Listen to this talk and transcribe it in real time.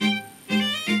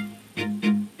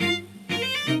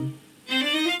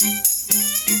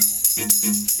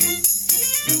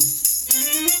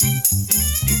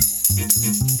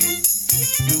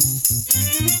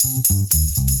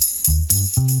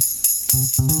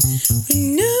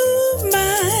Renew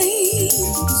minds,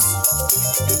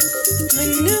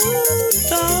 renew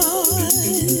thoughts,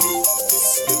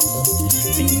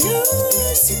 renew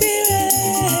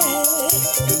spirits,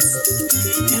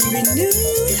 and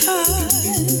renewed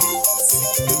hearts.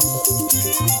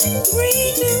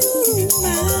 Renew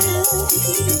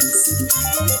minds,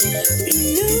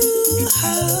 renew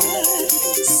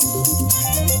hearts,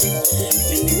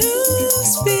 renew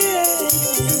spirits,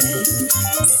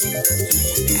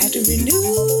 and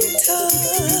renew talk.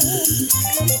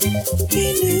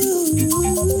 Renew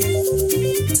talk.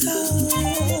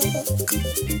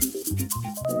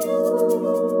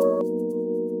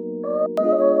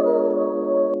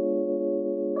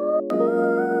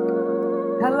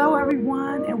 Hello,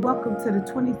 everyone, and welcome to the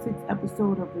 26th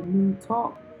episode of Renewed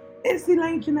Talk. It's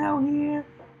Elaine Janelle here,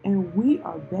 and we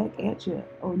are back at you.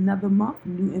 Another month,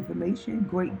 new information,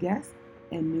 great guests,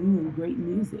 and new and great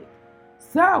music.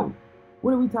 So,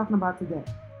 what are we talking about today?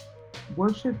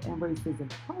 Worship and racism,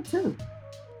 part two.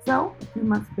 So, a few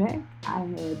months back, I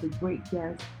had the great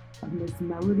guest of Miss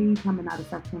Melody coming out of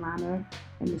South Carolina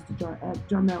and Mr.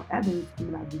 Jarmel Evans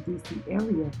coming out of the DC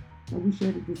area. And we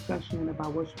shared a discussion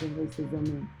about worship and racism,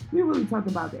 and we really talked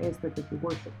about the aspect of the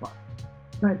worship part.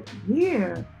 But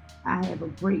here, I have a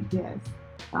great guest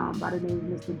by the name of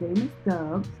Mr. Damon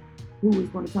Stubbs, who is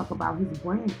going to talk about his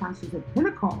brand, Conscious of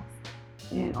Pentecost.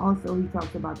 And also, he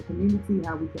talks about the community,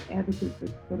 how we can advocate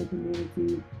for the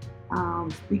community,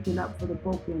 speaking up for the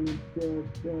broken, the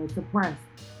suppressed,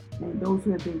 and those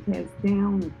who have been cast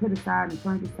down and put aside and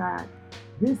turned aside.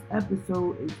 This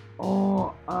episode is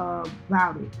all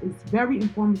about it. It's very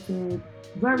informative,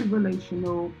 very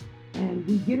relational, and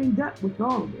we get in depth with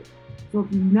all of it. So if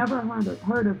you've never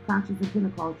heard of Conscious in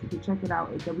Pentecost, you can check it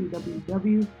out at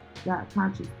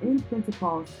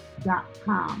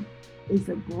www.consciousinpentecost.com. It's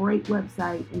a great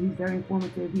website, and he's very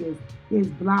informative. He has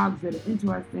blogs that are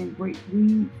interesting, great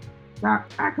reads. So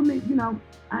I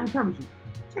encourage you.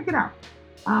 Check it out.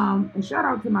 And shout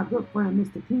out to my good friend,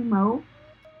 Mr. Kimo.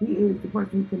 He is the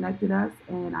person who connected us,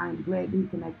 and I'm glad that he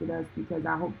connected us because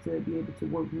I hope to be able to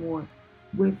work more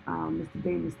with Mr.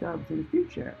 Damon Stubbs in the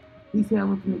future. He's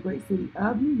hailing from the great city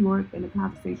of New York, and the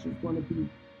conversation is going to be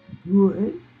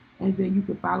good. And then you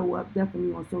can follow up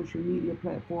definitely on social media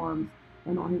platforms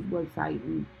and on his website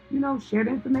and, share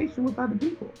the information with other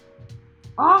people.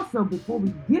 Also, before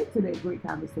we get to that great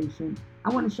conversation, I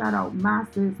want to shout out my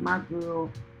sis, my girl,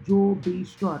 Jewel B.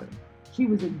 Strutter. She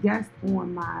was a guest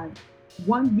on my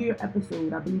 1 year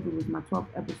episode. I believe it was my 12th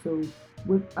episode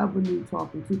of Renewed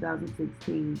Talk in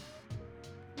 2016.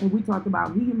 And we talked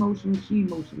about he emotions, she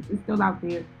emotions. It's still out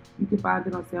there. You can find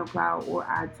it on SoundCloud or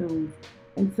iTunes.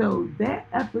 And so that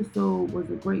episode was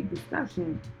a great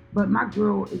discussion. But my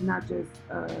girl is not just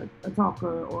a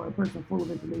talker or a person full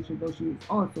of information, though she is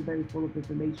also very full of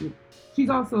information. She's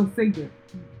also a singer.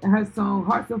 And her song,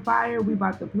 Hearts of Fire, we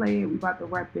about to play it. We about to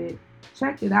rap it.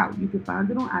 Check it out. You can find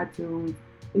it on iTunes.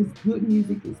 It's good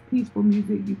music. It's peaceful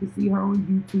music. You can see her on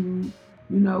YouTube.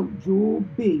 Jewel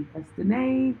B. That's the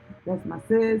name. That's my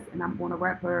sis. And I'm going to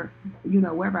rap her,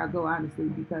 wherever I go, honestly,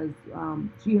 because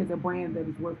she has a brand that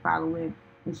is worth following.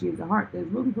 And she has a heart that's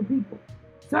really for people.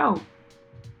 So,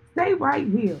 stay right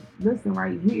here. Listen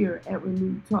right here at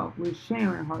Renewed Talk. We're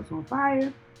sharing Hearts on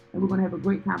Fire. And we're going to have a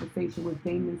great conversation with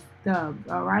Damon Stubbs.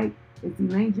 All right? It's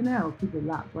Elaine Janelle. Keep it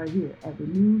locked right here at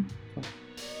Renewed Talk.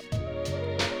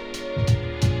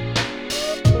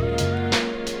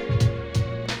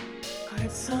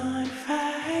 Hearts on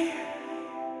fire,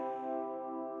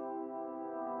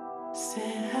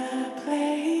 set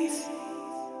ablaze,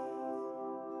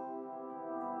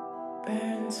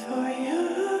 burns for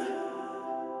you,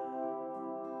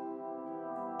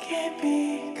 can't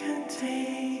be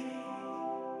contained.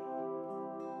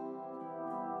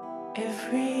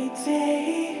 Every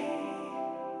day,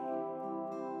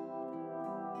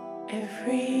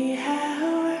 every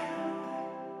hour,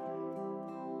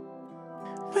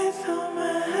 with all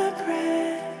my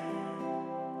breath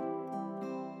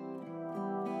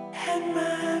and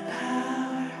my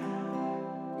power,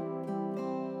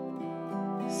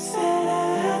 set a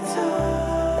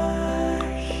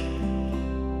torch,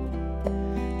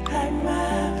 light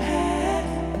my path,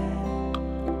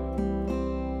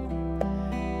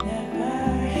 never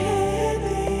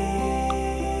ending,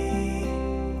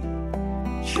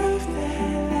 truth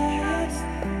that lasts.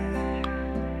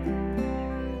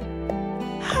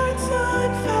 Hearts on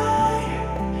fire,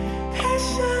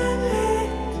 passion lit,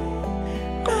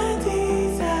 my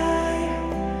desire.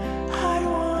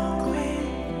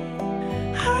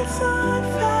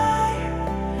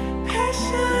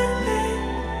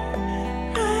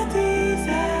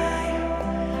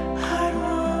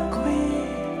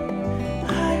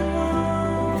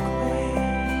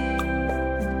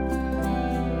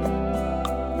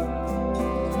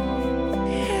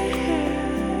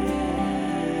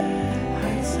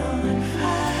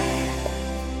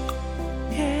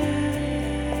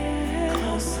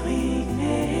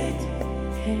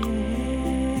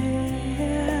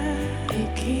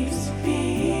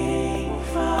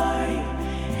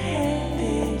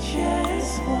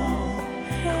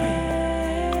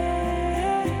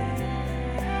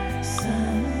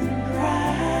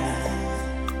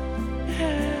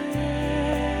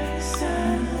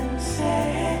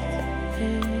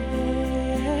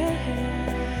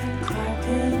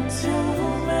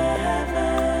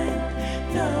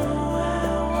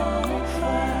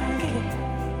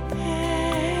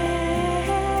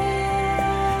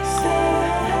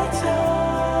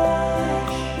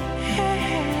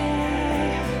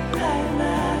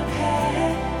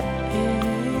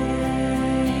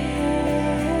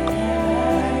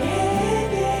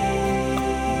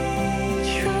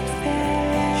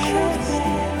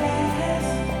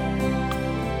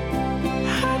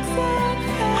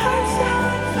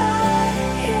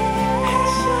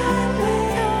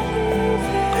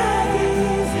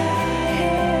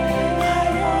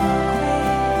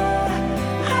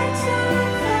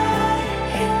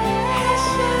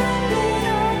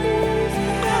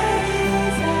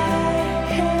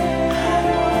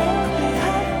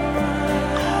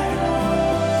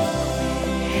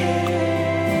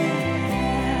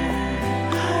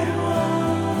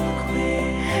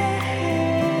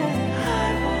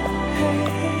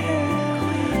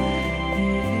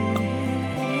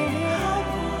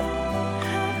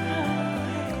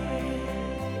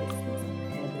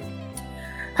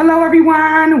 Hello,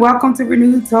 everyone. Welcome to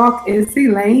Renewed Talk. It's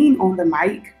Elaine on the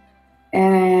mic,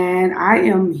 and I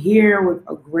am here with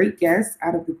a great guest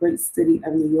out of the great city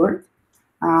of New York,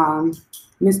 um,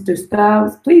 Mr.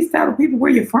 Stubbs. Please tell the people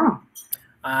where you're from.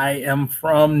 I am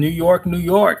from New York, New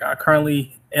York. I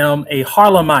currently am a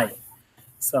Harlemite.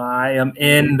 So I am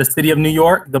in the city of New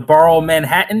York, the borough of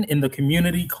Manhattan, in the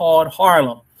community called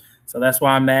Harlem. So that's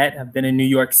where I'm at. I've been in New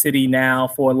York City now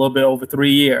for a little bit over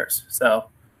 3 years. So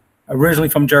originally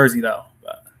from Jersey, though.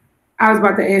 I was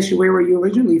about to ask you, where were you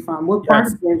originally from? What part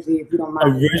Yes, of Jersey, if you don't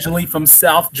mind? originally from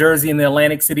South Jersey in the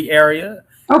Atlantic City area.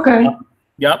 Okay.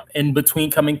 Yep. In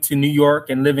between coming to New York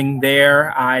and living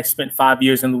there, I spent 5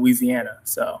 years in Louisiana.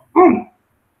 So Oh,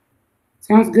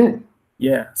 sounds good.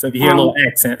 yeah. So if you hear a little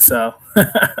accent, so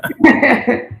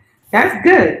That's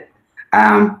good.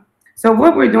 So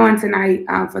what we're doing tonight,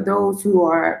 for those who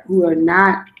are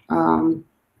not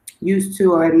used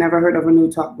to or have never heard of a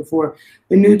New Talk before,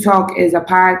 the New Talk is a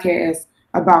podcast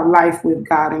about life with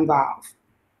God involved.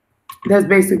 That's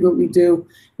basically what we do.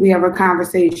 We have a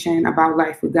conversation about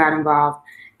life with God involved,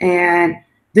 and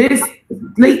this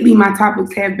lately my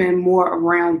topics have been more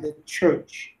around the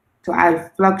church. So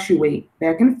I fluctuate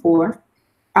back and forth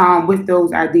with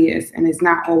those ideas, and it's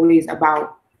not always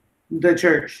about the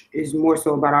church. It's more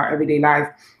so about our everyday life.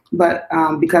 But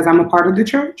because I'm a part of the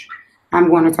church, I'm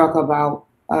going to talk about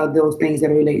those things that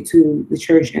relate to the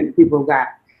church and the people of God.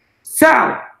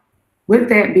 So, with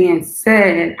that being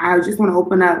said, I just want to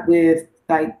open up with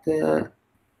like the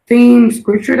theme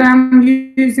scripture that I'm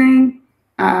using.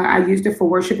 I used it for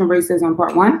Worship and Racism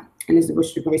Part 1, and this is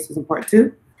Worship and Racism Part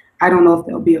 2. I don't know if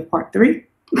there'll be a Part 3.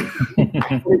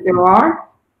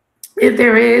 If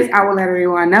there is, I will let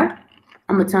everyone know.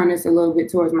 I'm going to turn this a little bit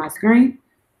towards my screen,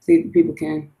 see if people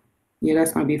can,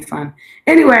 that's going to be fun.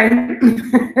 Anyway,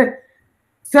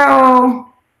 so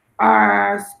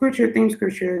our theme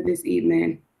scripture this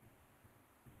evening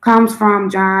comes from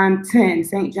John 10,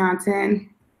 St. John 10.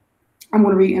 I'm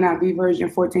going to read NIV version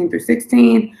 14 through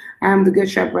 16. I am the good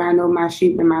shepherd. I know my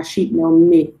sheep, and my sheep know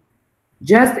me.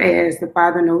 Just as the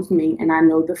Father knows me, and I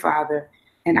know the Father,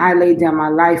 and I lay down my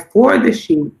life for the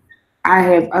sheep. I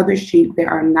have other sheep that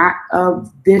are not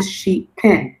of this sheep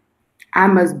pen. I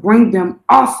must bring them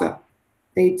also.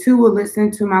 They too will listen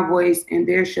to my voice, and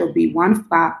there shall be one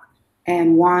flock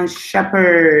and one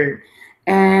shepherd.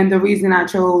 And the reason I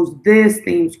chose this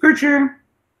theme scripture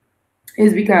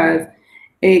is because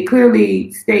it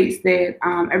clearly states that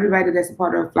everybody that's a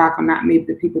part of a flock are not maybe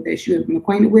the people that you have been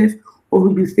acquainted with or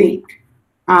who you think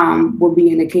will be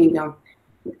in the kingdom.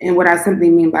 And what I simply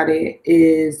mean by that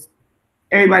is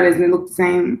everybody doesn't look the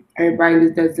same. Everybody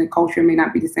that doesn't culture may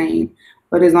not be the same.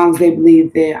 But as long as they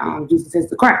believe that Jesus is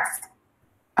the Christ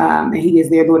and he is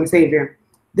their Lord and Savior,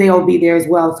 they'll be there as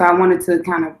well. So I wanted to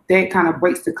that kind of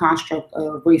breaks the construct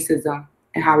of racism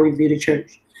and how we view the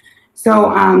church.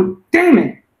 So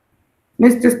Damon,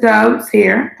 Mr. Stubbs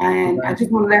here, and I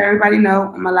just want to let everybody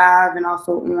know I'm alive and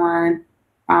also on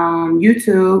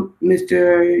YouTube.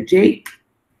 Mr. Jake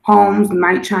Holmes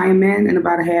might chime in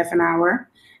about a half an hour.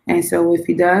 And so if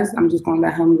he does, I'm just going to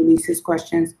let him release his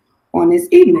questions on this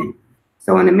evening.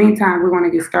 So in the meantime, we're going to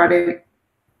get started.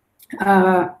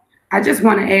 I just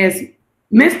want to ask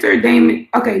Mr. Damon.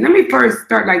 Okay, let me first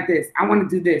start like this. I want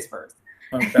to do this first.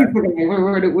 Okay.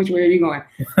 Which way are you going?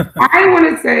 I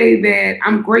want to say that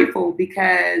I'm grateful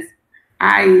because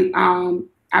I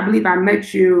believe I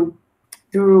met you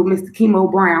through Mr. Kimo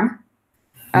Brown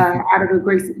out of the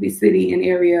great city and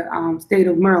area, state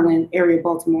of Maryland, area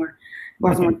Baltimore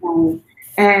County.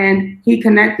 And he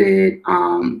connected,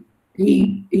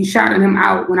 he shouted him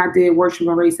out when I did Worship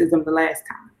and Racism the last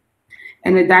time.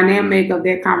 And the dynamic of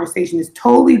that conversation is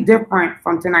totally different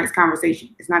from tonight's conversation.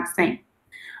 It's not the same.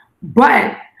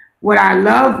 But what I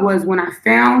loved was when I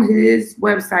found his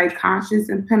website, Conscience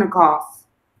and Pentecost,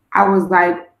 I was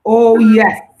like, oh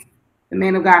yes, the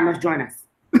man of God must join us.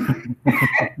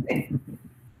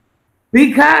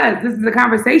 Because this is a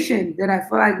conversation that I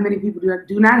feel like many people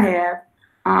do not have.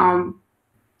 And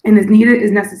it's needed, is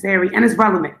necessary, and it's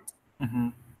relevant. Mm-hmm.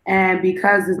 And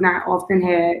because it's not often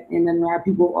had, and then a lot of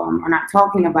people are not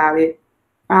talking about it,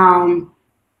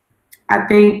 I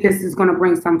think this is going to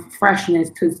bring some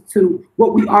freshness to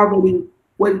what we already,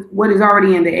 what is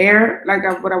already in the air. Like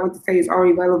what I want to say is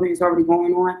already relevant, it's already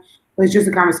going on, but it's just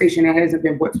a conversation that hasn't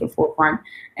been brought to the forefront,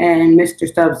 and Mr.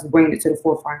 Stubbs is bringing it to the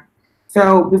forefront.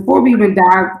 So before we even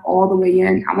dive all the way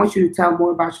in, I want you to tell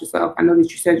more about yourself. I know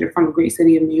that you said you're from the great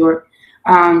city of New York,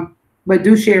 but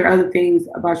do share other things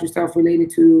about yourself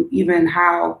related to even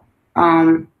how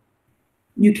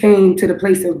you came to the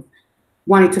place of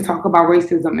wanting to talk about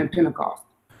racism and Pentecost.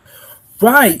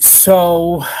 Right.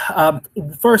 So,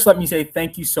 first, let me say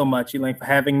thank you so much, Elaine, for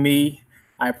having me.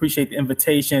 I appreciate the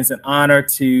invitation. It's an honor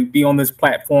to be on this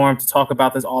platform to talk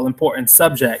about this all important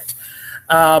subject.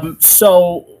 I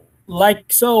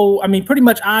mean, pretty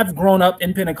much I've grown up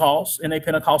in Pentecost, in a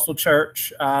Pentecostal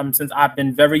church, since I've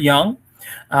been very young.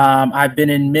 I've been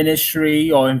in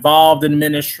ministry or involved in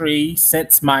ministry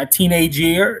since my teenage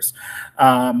years.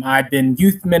 I've been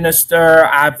youth minister.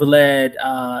 I've led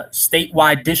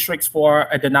statewide districts for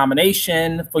a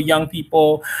denomination for young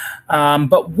people.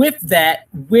 But with that,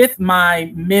 with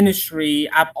my ministry,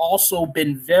 I've also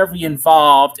been very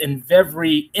involved and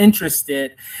very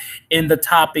interested in the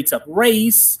topics of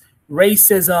race,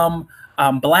 racism,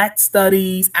 Black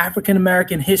studies, African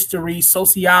American history,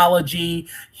 sociology.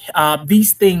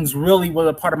 These things really were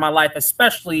a part of my life,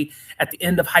 especially at the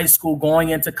end of high school, going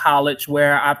into college,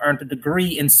 where I've earned a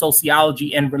degree in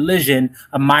sociology and religion,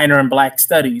 a minor in Black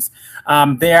studies.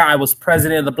 There, I was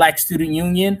president of the Black Student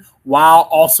Union while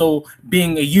also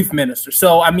being a youth minister.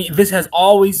 So, I mean, this has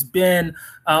always been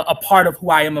a part of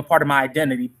who I am, a part of my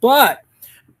identity. But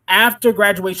after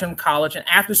graduation from college and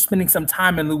after spending some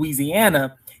time in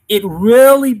Louisiana, it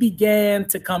really began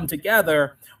to come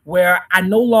together where I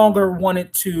no longer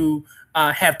wanted to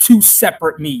have two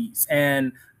separate me's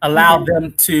and allow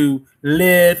them to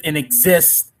live and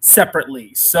exist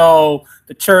separately. So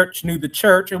the church knew the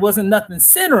church. It wasn't nothing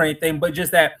sin or anything, but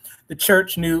just that the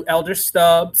church knew Elder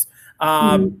Stubbs.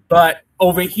 But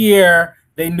over here,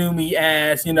 they knew me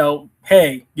as,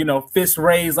 hey, fist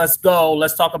raised, let's go,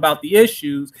 let's talk about the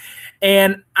issues.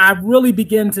 And I really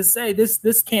begin to say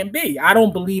this can't be. I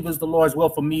don't believe it's the Lord's will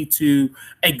for me to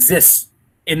exist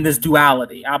in this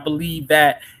duality. I believe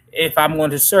that if I'm going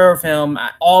to serve him,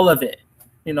 all of it,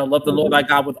 love the Lord thy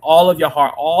God with all of your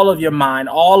heart, all of your mind,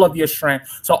 all of your strength.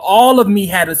 So all of me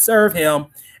had to serve him.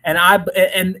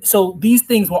 And so these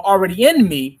things were already in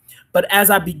me. But as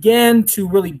I began to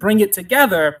really bring it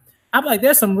together, I'm like,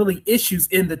 there's some really issues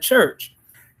in the church.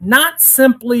 Not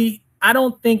simply, I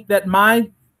don't think that my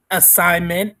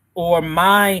assignment or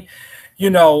my,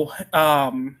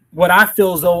 what I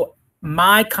feel as though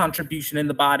my contribution in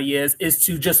the body is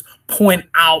to just point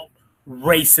out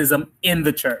racism in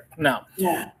the church. No.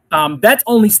 Yeah. That's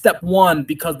only step one,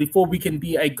 because before we can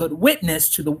be a good witness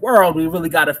to the world, we really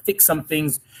got to fix some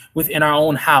things within our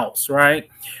own house, right?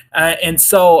 And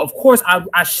so, of course,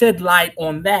 I shed light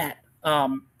on that.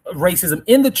 Racism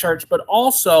in the church, but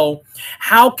also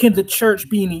how can the church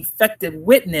be an effective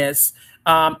witness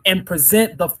and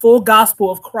present the full gospel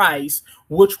of Christ,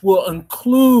 which will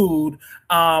include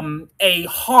a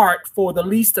heart for the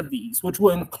least of these, which will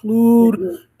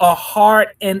include a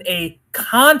heart and a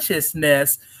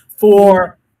consciousness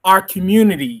for our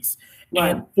communities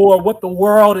and for what the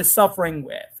world is suffering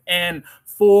with, and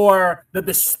for the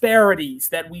disparities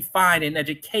that we find in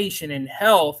education and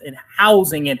health and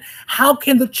housing, and how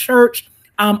can the church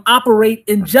operate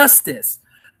in justice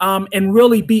and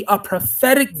really be a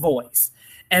prophetic voice.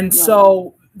 And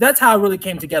so that's how it really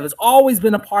came together. It's always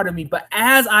been a part of me. But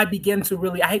as I begin to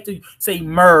really, I hate to say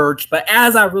merge, but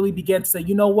as I really began to say,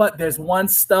 you know what, there's one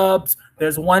Stubbs,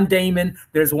 there's one Damon,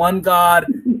 there's one God,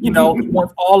 he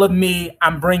wants all of me,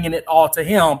 I'm bringing it all to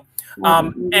him.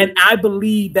 And I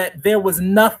believe that there was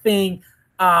nothing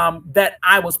that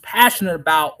I was passionate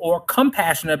about or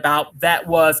compassionate about that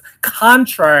was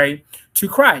contrary to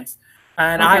Christ.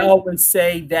 And I always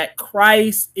say that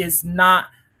Christ is not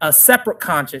a separate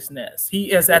consciousness.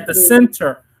 He is at the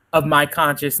center of my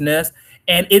consciousness.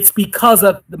 And it's because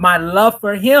of my love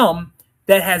for him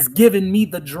that has given me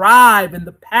the drive and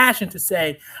the passion to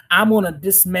say, I'm going to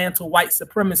dismantle white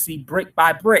supremacy brick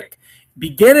by brick,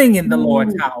 beginning in the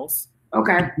Lord's house,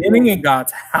 beginning in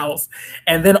God's house,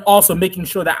 and then also making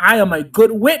sure that I am a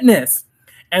good witness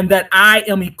and that I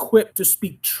am equipped to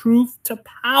speak truth to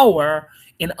power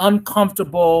in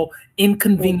uncomfortable,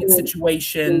 inconvenient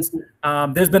situations.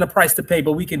 There's been a price to pay,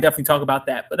 but we can definitely talk about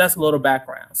that. But that's a little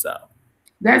background. So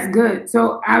that's good.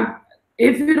 So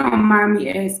if you don't mind me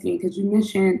asking, because you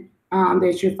mentioned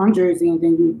that you're from Jersey and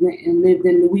then you went and lived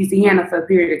in Louisiana for a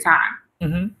period of time.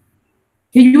 Mm-hmm.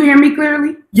 Can you hear me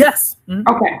clearly? Yes. Mm-hmm.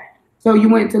 Okay. So you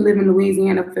went to live in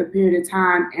Louisiana for a period of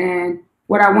time. And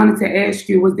what I wanted to ask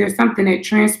you, was there something that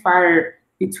transpired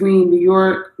between New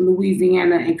York,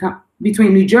 Louisiana, and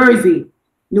between New Jersey,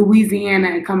 Louisiana,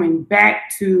 and coming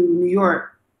back to New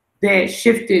York that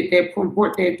shifted, that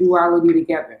brought that duality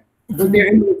together? Was there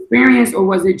any experience, or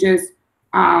was it just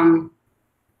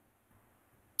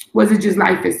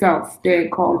life itself that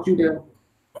caused you to?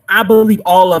 I believe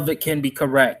all of it can be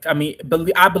correct. I mean,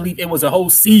 I believe it was a whole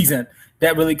season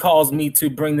that really caused me to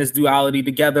bring this duality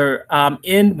together.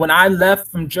 When I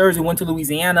left from Jersey, went to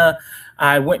Louisiana,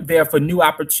 I went there for new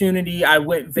opportunity. I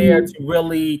went there to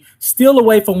really steal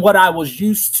away from what I was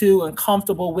used to and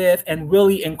comfortable with, and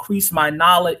really increase my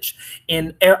knowledge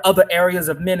in other areas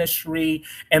of ministry.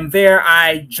 And there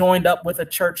I joined up with a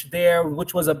church there,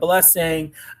 which was a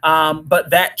blessing. But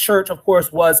that church, of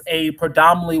course, was a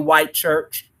predominantly white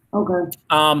church. Okay.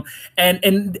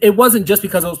 And it wasn't just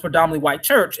because it was predominantly white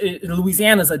church.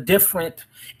 Louisiana is a different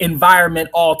environment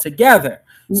altogether.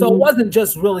 So it wasn't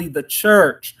just really the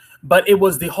church, but it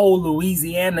was the whole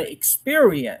Louisiana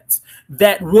experience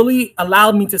that really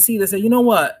allowed me to see this. And you know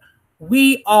what?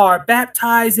 We are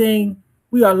baptizing,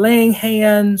 we are laying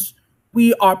hands,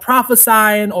 we are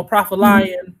prophesying or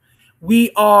prophesying,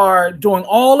 we are doing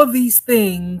all of these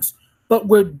things, but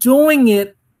we're doing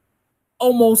it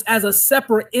almost as a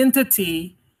separate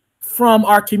entity from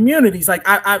our communities. Like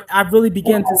I really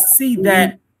began to see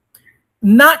that,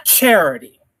 not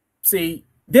charity. See,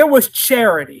 there was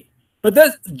charity, but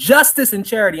there's justice and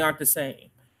charity aren't the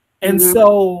same. And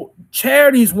so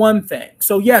charity is one thing.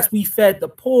 So yes, we fed the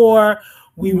poor,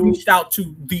 we reached out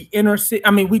to the inner city.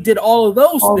 I mean, we did all of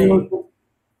those things,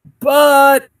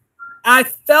 but I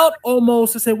felt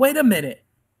almost to say, wait a minute,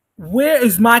 where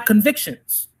is my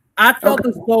convictions? I felt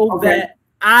as though that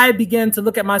I began to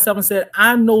look at myself and said,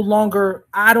 I'm no longer,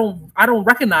 I don't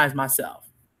recognize myself.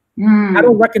 I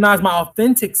don't recognize my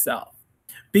authentic self,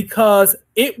 because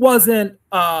it wasn't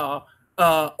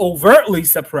overtly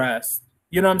suppressed.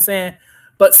 You know what I'm saying?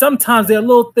 But sometimes there are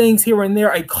little things here and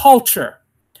there, a culture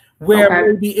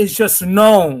where maybe it's just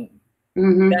known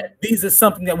that these are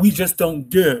something that we just don't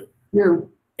do.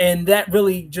 And that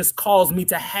really just caused me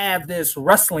to have this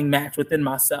wrestling match within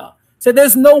myself. So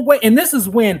there's no way, and this is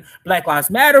when Black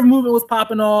Lives Matter movement was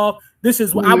popping off. This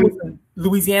is when I was in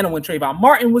Louisiana when Trayvon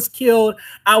Martin was killed.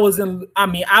 I was in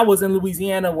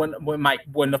Louisiana when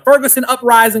the Ferguson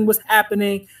uprising was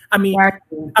happening.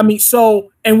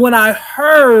 So, and when I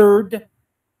heard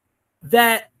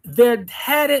that there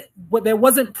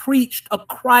wasn't preached a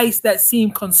Christ that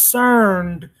seemed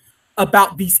concerned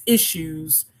about these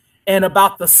issues and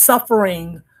about the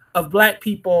suffering of Black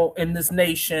people in this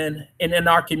nation and in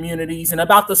our communities, and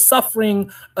about the suffering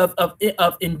of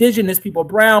indigenous people,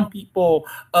 brown people,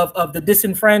 of the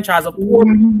disenfranchised, of poor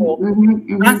people.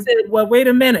 I said, well, wait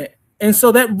a minute. And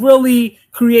so that really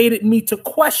created me to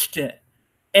question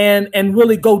and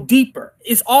really go deeper.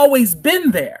 It's always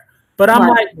been there, but I'm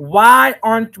like, why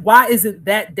isn't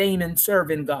that Damon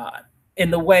serving God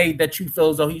in the way that you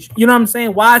feel as though he's, you know what I'm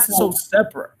saying? Why is it so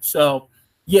separate? So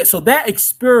yeah, so that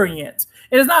experience,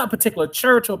 it is not a particular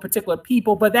church or particular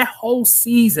people, but that whole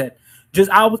season,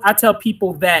 I tell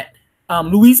people that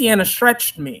Louisiana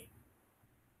stretched me.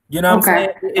 You know what I'm saying?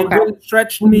 It really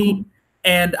stretched me.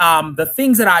 And the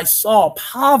things that I saw,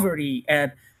 poverty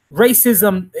and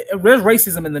racism, there's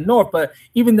racism in the North, but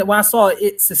even when I saw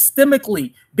it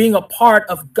systemically being a part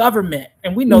of government,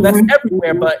 and we know that's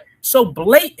everywhere, but so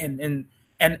blatant.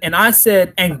 And I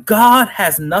said, and God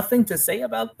has nothing to say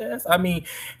about this. I mean,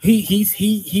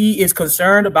 he is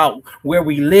concerned about where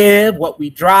we live, what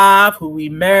we drive, who we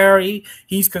marry.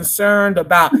 He's concerned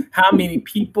about how many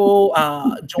people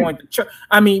join the church.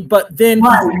 I mean, but then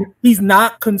he's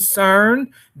not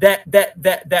concerned that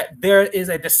there is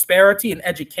a disparity in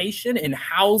education, in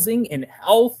housing, in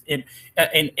health, in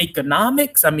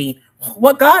economics. I mean,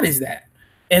 what God is that?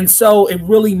 And so it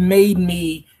really made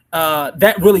me.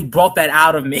 That really brought that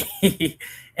out of me.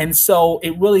 And so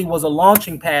it really was a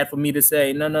launching pad for me to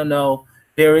say, no,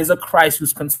 there is a Christ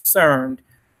who's concerned.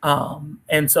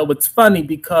 And so it's funny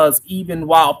because even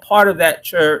while part of that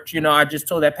church, I just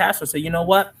told that pastor, say, you know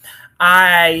what?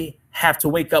 I have to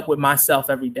wake up with myself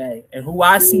every day. And who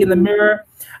I see in the mirror,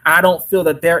 I don't feel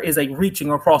that there is a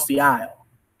reaching across the aisle.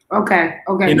 Okay.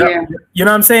 You know what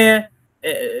I'm saying?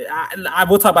 I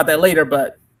will talk about that later,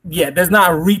 but yeah, there's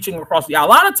not a reaching across the aisle. A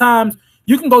lot of times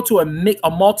you can go to a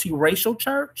multiracial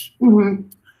church,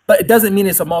 but it doesn't mean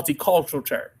it's a multicultural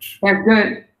church.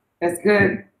 That's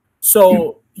good.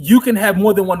 So you can have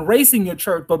more than one race in your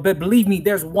church, but believe me,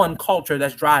 there's one culture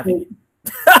that's driving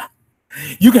it.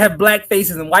 You can have Black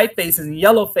faces and white faces and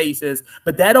yellow faces,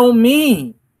 but that don't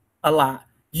mean a lot.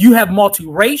 You have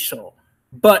multiracial,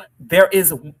 but there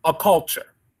is a culture.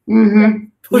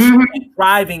 Pushing,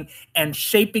 driving, and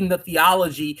shaping the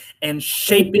theology and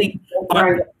shaping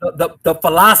the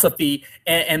philosophy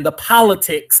and the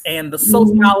politics and the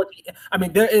sociology. I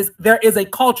mean, there is a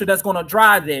culture that's going to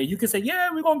drive there. You can say, yeah,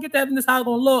 we're going to get that, and this is how it's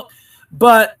going to look,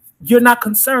 but you're not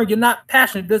concerned. You're not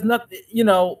passionate. There's nothing, you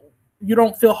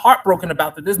don't feel heartbroken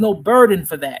about that. There's no burden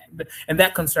for that, and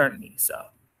that concerned me. So,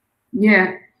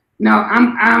 yeah. No,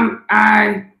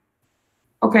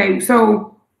 okay,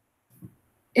 so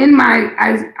in my,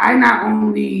 I not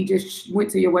only just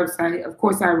went to your website, of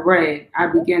course I read, I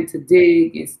began to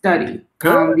dig and study,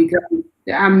 Good. because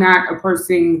I'm not a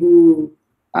person who,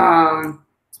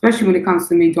 especially when it comes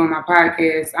to me doing my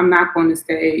podcast, I'm not going to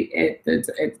stay at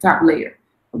the top layer.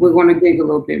 We're going to dig a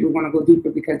little bit. We're going to go deeper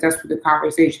because that's what the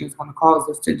conversation is going to cause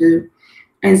us to do.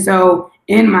 And so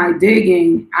in my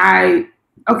digging,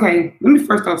 okay, let me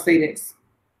first off say this.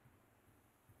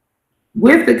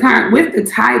 With the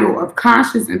title of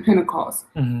Conscious in Pentecost,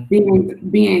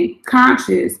 being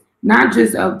conscious not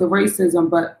just of the racism,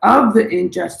 but of the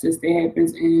injustice that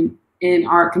happens in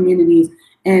our communities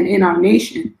and in our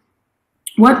nation.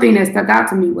 One thing that stuck out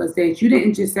to me was that you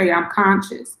didn't just say I'm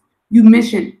conscious. You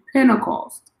mentioned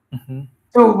Pentecost.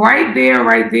 So right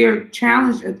there,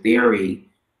 challenge a theory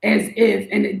as if,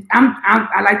 and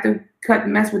I like to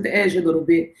mess with the edge a little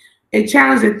bit. It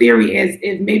challenged the theory as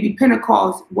if maybe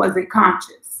Pentecost wasn't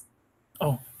conscious.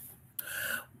 Oh,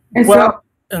 and well,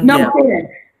 so no.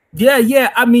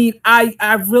 Yeah. I mean,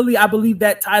 I believe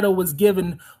that title was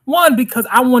given one because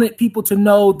I wanted people to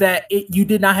know that you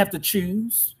did not have to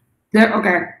choose. Yeah,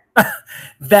 okay.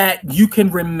 That you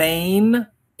can remain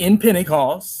in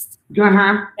Pentecost.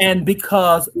 And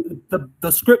because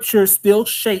the scriptures still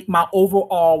shape my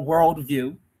overall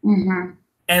worldview.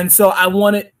 And so I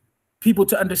wanted people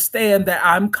to understand that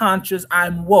I'm conscious,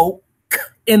 I'm woke,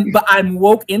 but I'm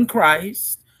woke in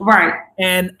Christ. Right.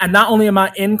 And not only am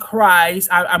I in Christ,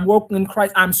 I'm woke in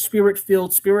Christ, I'm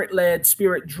spirit-filled, spirit-led,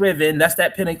 spirit-driven. That's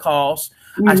that Pentecost.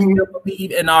 I still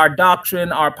believe in our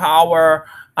doctrine, our power,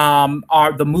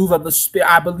 the move of the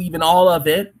Spirit. I believe in all of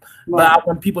it. But I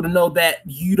want people to know that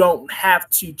you don't have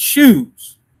to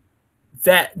choose,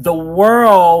 that the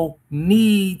world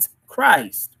needs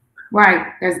Christ. Right.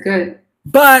 That's good.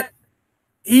 But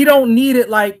he don't need it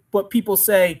like what people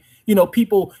say. You know,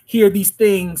 people hear these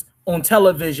things on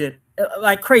television,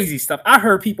 like crazy stuff. I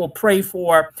heard people pray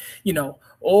for,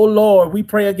 oh Lord, we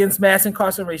pray against mass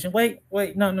incarceration. Wait,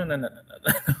 no.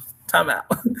 Time out.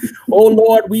 Oh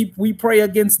Lord, we pray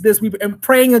against this. And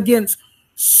praying against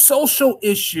social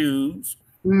issues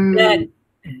that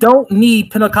don't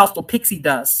need Pentecostal pixie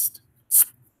dust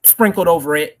sprinkled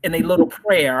over it in a little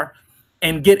prayer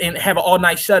and have an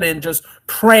all-night shut-in just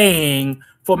praying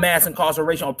for mass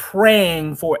incarceration or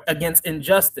praying against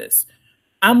injustice.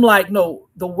 I'm like, no,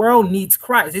 the world needs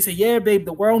Christ. They say, yeah, babe,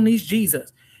 the world needs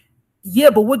Jesus. Yeah,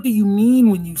 but what do you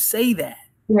mean when you say that?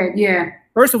 Yeah.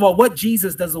 First of all, what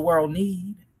Jesus does the world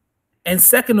need? And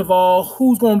second of all,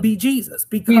 who's going to be Jesus?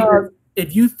 Because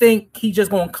if you think he's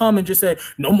just going to come and just say,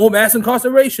 no more mass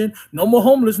incarceration, no more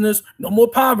homelessness, no more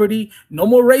poverty, no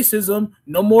more racism,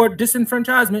 no more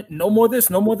disenfranchisement, no more this,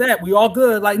 no more that, we all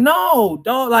good. Like, no,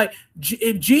 dog. Like,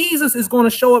 if Jesus is going to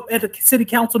show up at a city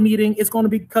council meeting, it's going to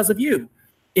be because of you.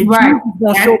 If Jesus is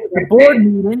going to show up at the board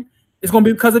meeting, it's going to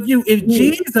be because of you. If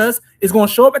Jesus is going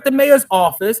to show up at the mayor's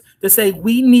office to say,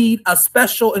 we need a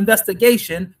special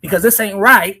investigation because this ain't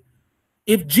right,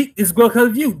 it's because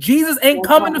of you. Jesus ain't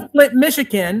coming to Flint,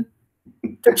 Michigan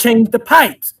to change the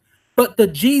pipes, but the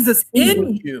Jesus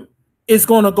in you is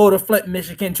going to go to Flint,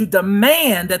 Michigan to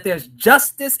demand that there's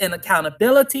justice and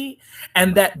accountability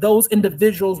and that those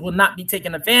individuals will not be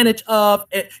taken advantage of.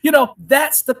 And,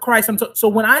 that's the Christ. So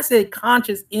when I say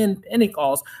conscious in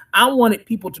Pentecost, I wanted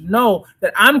people to know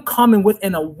that I'm coming with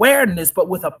an awareness, but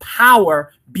with a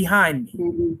power behind me.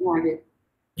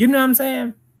 You know what I'm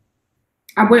saying?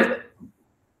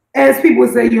 As people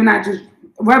say, you're not just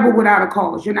rebel without a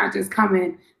cause. You're not just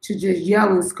coming to just yell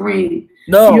and scream.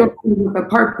 No, you're coming with a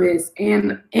purpose,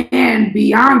 and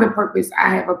beyond the purpose,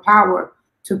 I have a power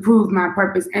to prove my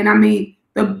purpose. And I mean,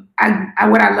 what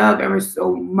I love ever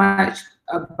so much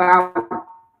about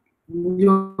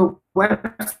your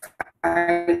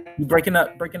website, breaking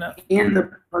up, and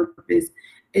the purpose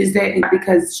is that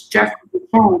because just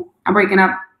I'm breaking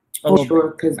up for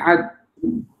sure because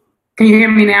can you hear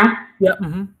me now? Yeah.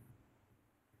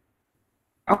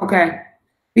 Okay,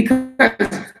 because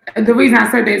the reason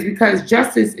I said that is because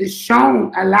justice is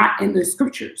shown a lot in the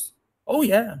scriptures. Oh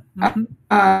yeah.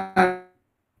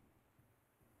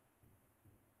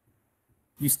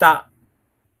 You stop.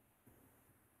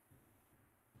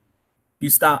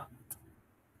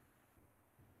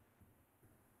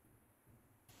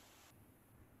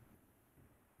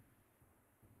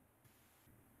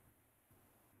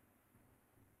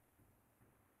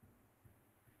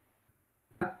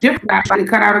 Actually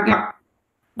cut out again.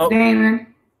 Oh.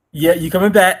 Damon. Yeah, you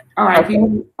coming back? All right. Okay.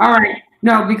 All right.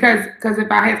 No, because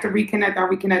if I have to reconnect,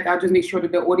 I'll just make sure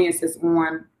that the audience is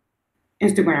on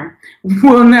Instagram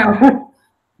will know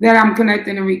that I'm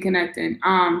connecting and reconnecting.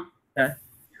 Okay.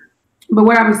 But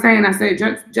what I was saying, I said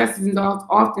justice is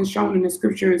often shown in the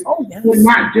scriptures, Oh, yes. but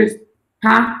not just,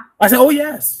 huh? I said, oh,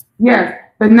 yes. Yes,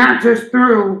 but not just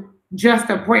through just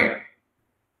a prayer.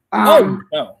 Oh,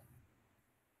 no.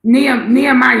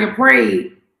 Nehemiah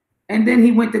prayed, and then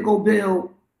he went to go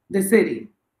build the city.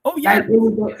 Oh, yeah.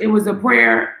 Like it was a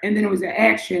prayer, and then it was an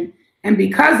action. And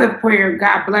because of prayer,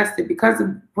 God blessed it. Because of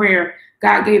prayer,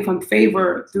 God gave him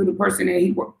favor through the person that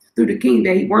he worked, through the king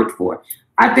that he worked for.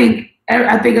 I think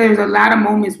there's a lot of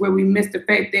moments where we miss the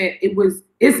fact that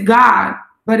it's God,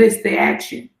 but it's the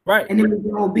action. Right. And it was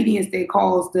the obedience that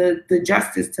caused the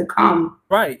justice to come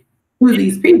right to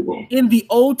these people. In the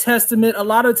Old Testament, a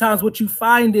lot of times what you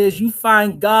find is you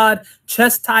find God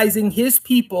chastising his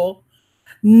people,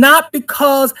 not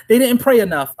because they didn't pray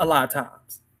enough a lot of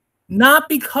times, not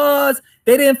because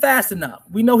they didn't fast enough.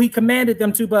 We know he commanded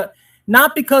them to, but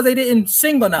not because they didn't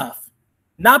sing enough,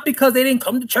 not because they didn't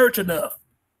come to church enough.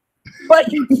 But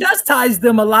he chastised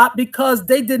them a lot because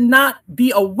they did not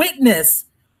be a witness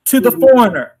to the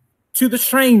foreigner, to the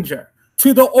stranger,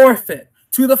 to the orphan,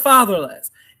 to the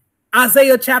fatherless.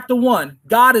 Isaiah chapter 1,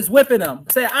 God is whipping them.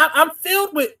 Say, I'm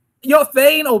filled with your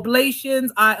vain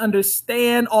oblations. I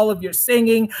understand all of your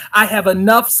singing. I have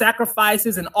enough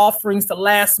sacrifices and offerings to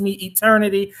last me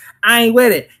eternity. I ain't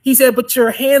with it. He said, but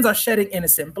your hands are shedding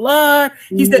innocent blood.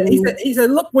 He said,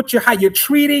 look how you're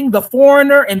treating the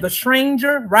foreigner and the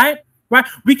stranger, right? Right.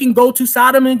 We can go to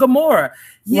Sodom and Gomorrah.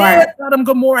 Yeah, right. Sodom and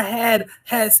Gomorrah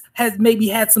has maybe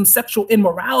had some sexual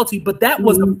immorality, but that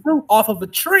was the fruit off of a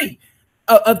tree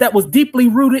that was deeply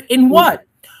rooted in what?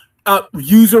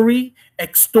 Usury,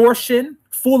 extortion,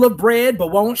 full of bread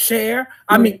but won't share.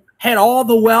 I mean, had all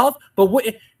the wealth, but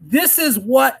this is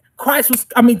what Christ was.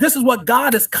 I mean, this is what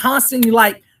God is constantly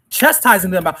like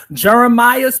chastising them about.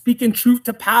 Jeremiah speaking truth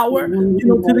to power, to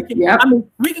the king. Yep. I mean,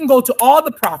 we can go to all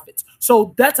the prophets.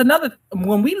 So that's another.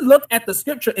 When we look at the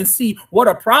scripture and see what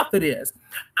a prophet is,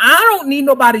 I don't need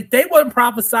nobody. They weren't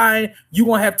prophesying you're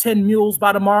gonna have 10 mules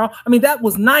by tomorrow. I mean, that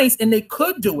was nice, and they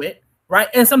could do it. Right.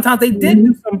 And sometimes they did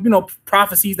do some,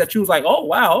 prophecies that you was like, oh,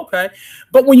 wow. OK.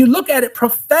 But when you look at it,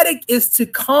 prophetic is to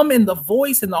come in the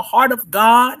voice and the heart of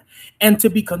God and to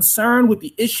be concerned with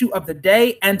the issue of the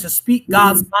day and to speak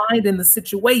God's mind in the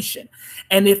situation.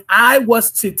 And if I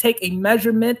was to take a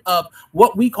measurement of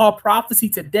what we call prophecy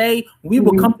today, we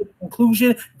will come to the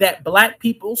conclusion that Black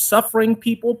people, suffering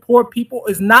people, poor people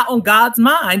is not on God's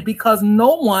mind because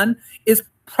no one is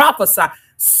prophesying,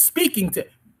 speaking to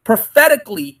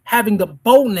prophetically having the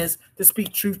boldness to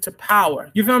speak truth to power.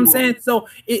 You feel what I'm saying? So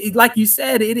like you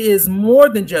said, it is more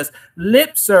than just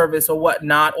lip service or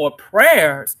whatnot or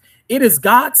prayers. It is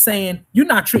God saying, you're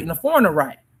not treating the foreigner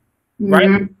right.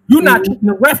 Right? You're not treating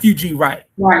the refugee right.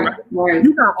 Right.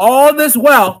 You got all this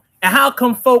wealth, and how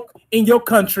come folk in your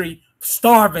country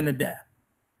starving to death?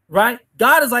 Right?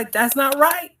 God is like, that's not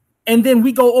right. And then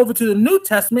we go over to the New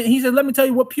Testament. He said, let me tell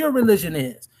you what pure religion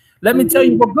is. Let me tell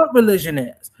you what good religion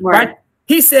is, right?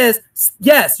 He says,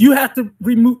 yes, you have to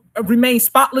remain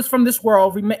spotless from this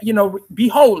world, be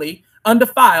holy,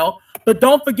 undefiled, but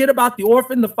don't forget about the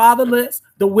orphan, the fatherless,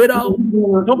 the widow.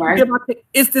 Don't forget about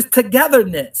it's this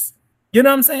togetherness. You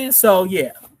know what I'm saying? So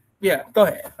yeah, go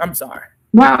ahead. I'm sorry.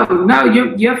 No,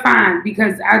 you're fine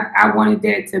because I wanted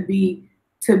that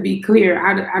to be clear.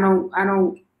 I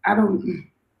don't.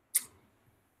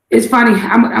 It's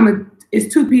funny. It's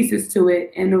two pieces to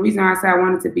it, and the reason I say I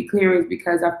wanted to be clear is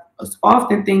because I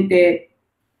often think that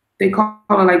they call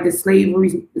it like the slave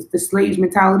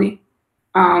mentality.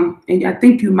 And I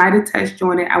think you might have touched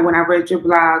on it when I read your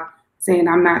blog saying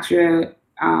I'm not your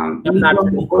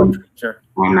Negro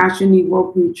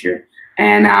preacher,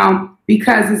 and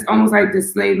because it's almost like the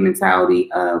slave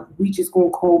mentality of we just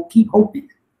gonna keep hoping,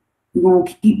 we're gonna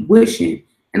keep wishing,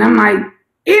 and I'm like,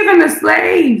 even the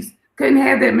slaves couldn't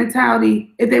have that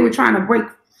mentality if they were trying to break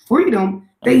freedom.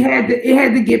 It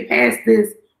had to get past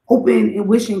this hoping and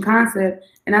wishing concept.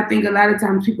 And I think a lot of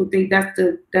times people think that's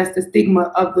the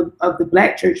stigma of the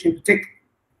Black church in particular,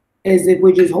 as if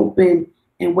we're just hoping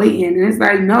and waiting. And it's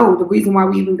like, no, the reason why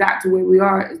we even got to where we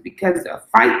are is because a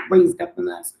fight raised up in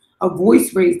us, a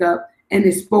voice raised up, and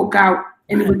it spoke out,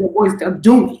 and it was a voice of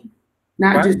doing,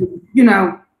 not just,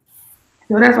 So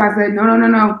that's why I said,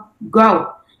 no,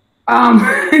 go.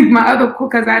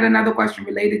 Because I had another question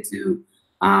related to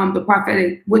the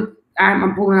prophetic.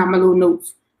 I'm pulling out my little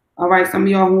notes. All right, some of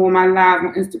y'all who are on my live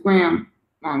on Instagram,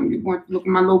 you want to look at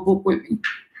my little book with me.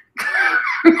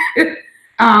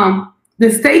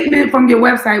 The statement from your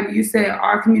website where you said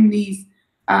our communities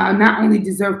not only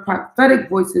deserve prophetic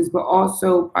voices but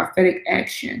also prophetic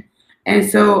action. And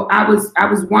so I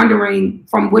was wondering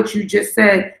from what you just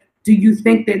said, do you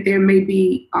think that there may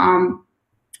be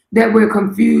that we're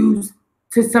confused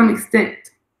to some extent?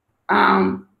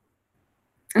 And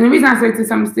the reason I say to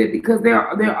some extent, because there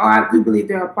are, I do believe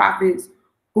there are prophets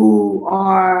who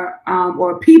are,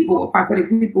 or people, prophetic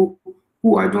people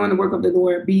who are doing the work of the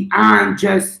Lord beyond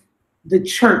just the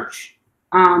church,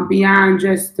 beyond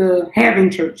just the having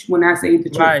church. When I say the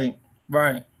church,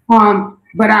 right.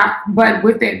 But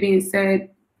with that being said,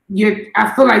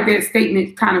 I feel like that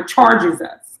statement kind of charges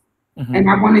us, and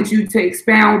I wanted you to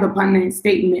expound upon that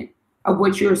statement of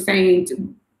what you're saying.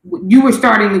 You were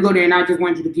starting to go there, and I just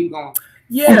wanted you to keep going.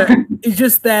 Yeah, it's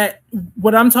just that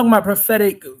when I'm talking about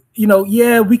prophetic,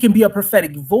 we can be a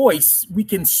prophetic voice. We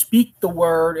can speak the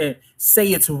word and say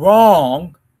it's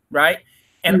wrong, right?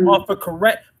 And offer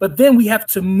correct. But then we have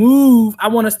to move. I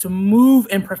want us to move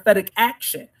in prophetic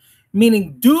action,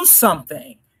 meaning do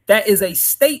something that is a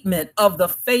statement of the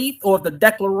faith or the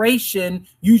declaration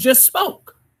you just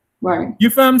spoke. Right. You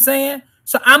feel what I'm saying?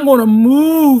 So I'm going to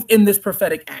move in this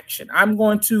prophetic action. I'm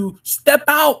going to step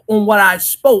out on what I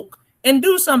spoke and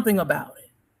do something about it.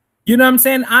 You know what I'm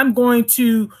saying? I'm going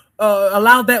to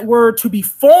allow that word to be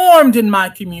formed in my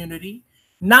community,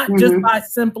 not just by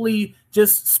simply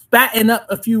just spatting up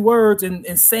a few words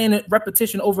and saying it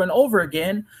repetition over and over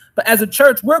again. But as a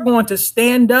church, we're going to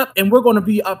stand up and we're going to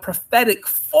be a prophetic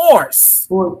force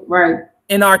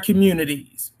in our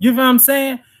communities. You know what I'm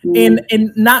saying? And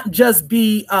not just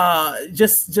be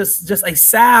just a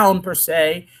sound per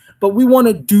se, but we want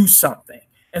to do something.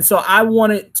 And so I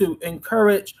wanted to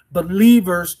encourage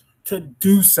believers to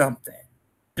do something.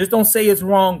 Just don't say it's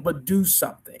wrong, but do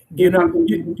something.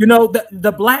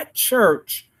 The black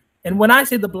church. And when I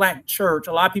say the black church,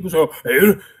 a lot of people say,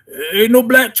 hey, ain't no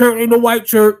black church, ain't no white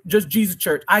church, just Jesus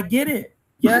church. I get it.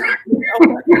 Yeah.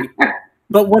 Okay.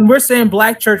 But when we're saying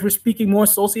black church, we're speaking more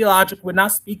sociological. We're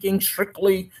not speaking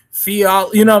strictly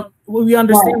theology. We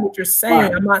understand what you're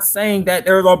saying. I'm not saying that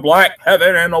there's a black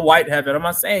heaven and a white heaven. I'm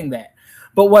not saying that.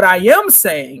 But what I am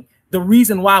saying, the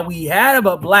reason why we have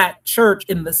a black church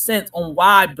in the sense on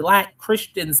why black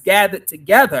Christians gathered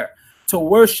together to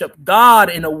worship God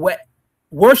in a way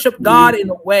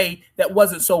that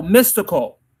wasn't so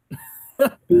mystical.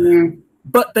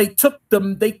 But they took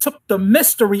the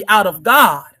mystery out of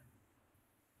God.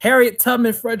 Harriet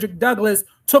Tubman, Frederick Douglass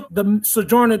took the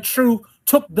Sojourner Truth,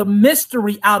 took the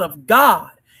mystery out of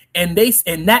God. And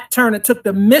that turn, it took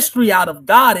the mystery out of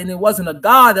God. And it wasn't a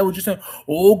God that was just saying,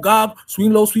 oh, God, sweet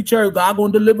low, sweet cherry, God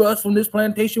going to deliver us from this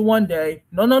plantation one day.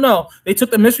 No. They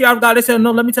took the mystery out of God. They said,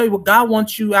 no, let me tell you what, God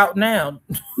wants you out now.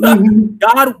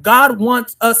 God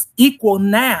wants us equal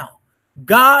now.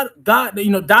 God,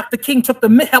 Dr. King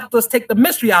helped us take the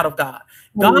mystery out of God.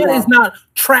 God is not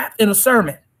trapped in a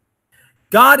sermon.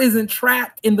 God isn't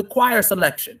trapped in the choir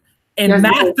selection. And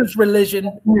Master's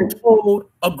religion told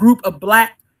a group of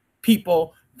black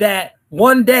people that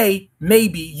one day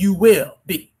maybe you will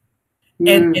be.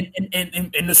 And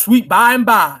the sweet by and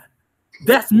by.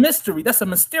 That's mystery. That's a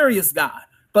mysterious God.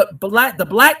 But the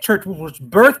black church was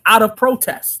birthed out of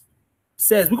protest.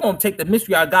 Says we're going to take the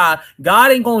mystery out of God.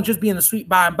 God ain't going to just be in the sweet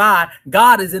by and by.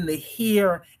 God is in the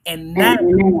here and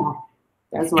now.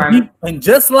 That's right. And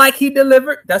just like he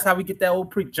delivered, that's how we get that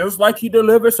old preach. Just like he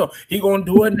delivered, so he gonna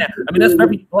do it now. I mean, that's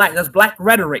very black. That's black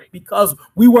rhetoric, because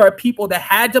we were a people that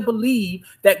had to believe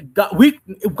that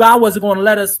God wasn't going to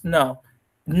let us know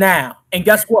now. And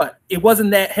guess what? It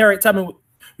wasn't that Harriet Tubman was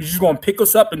just going to pick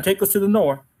us up and take us to the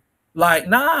north. Like,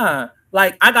 nah.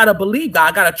 Like, I gotta believe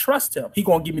God. I gotta trust him. He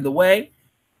gonna give me the way.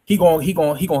 He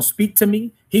gonna speak to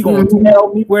me. He gonna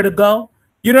tell me where to go.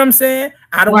 You know what I'm saying?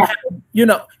 I don't have,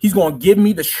 he's going to give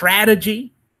me the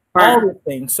strategy, all the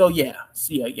things. So yeah.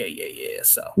 So that's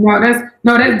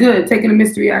good. Taking the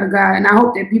mystery out of God. And I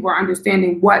hope that people are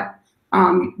understanding what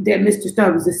that Mr.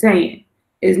 Stubbs is saying.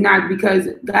 Is not because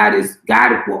God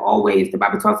will always, the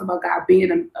Bible talks about God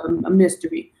being a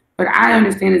mystery. But I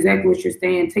understand exactly what you're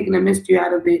saying, taking the mystery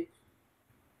out of it.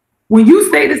 When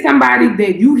you say to somebody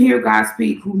that you hear God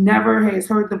speak who never has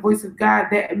heard the voice of God,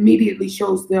 that immediately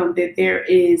shows them that there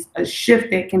is a shift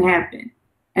that can happen.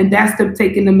 And that's them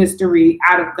taking the mystery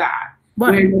out of God.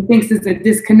 Where they thinks it's a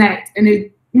disconnect. And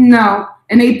they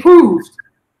proved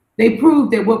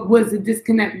that what was a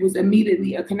disconnect was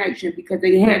immediately a connection, because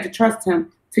they had to trust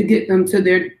him to get them to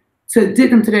their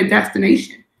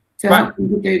destination, to help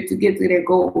them to get to their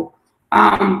goal.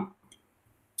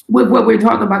 With what we're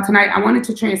talking about tonight, I wanted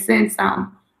to transcend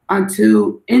some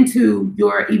into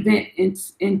your event in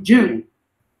June.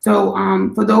 So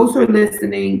for those who are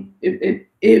listening, it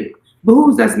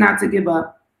behooves us not to give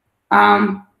up.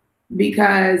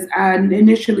 because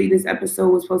initially this episode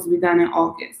was supposed to be done in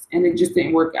August, and it just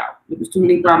didn't work out. There was too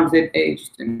many problems that day; it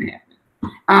just didn't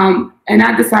happen. And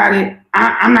I decided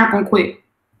I'm not gonna quit.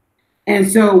 And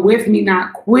so, with me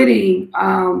not quitting,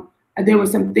 there were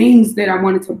some things that I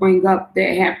wanted to bring up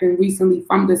that happened recently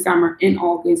from the summer in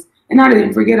August, and I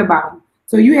didn't forget about them.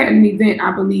 So you had an event,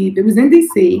 I believe it was in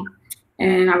DC,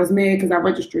 and I was mad because I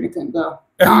registered and couldn't go.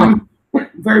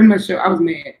 Very much so, I was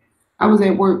mad. I was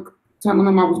at work telling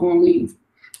them I was going to leave.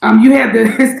 You had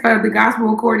the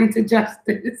Gospel According to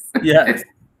Justice. Yes.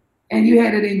 And you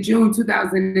had it in June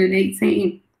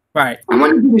 2018. Right. I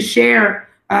wanted you to share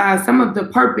some of the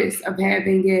purpose of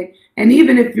having it, and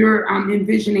even if you're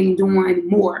envisioning doing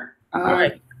more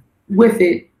Right. with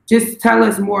it, just tell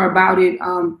us more about it,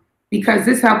 because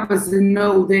this helps us to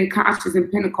know that Conscious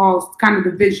and Pentecost, kind of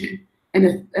the vision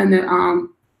and the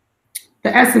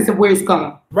essence of where it's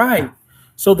going. Right.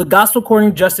 So the Gospel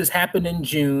According to Justice happened in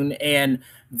June, and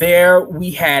there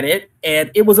we had it, and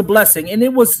it was a blessing, and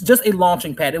it was just a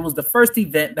launching pad. It was the first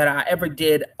event that I ever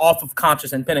did off of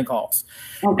Conscious and Pentecost.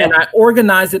 Okay. And I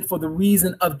organized it for the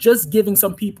reason of just giving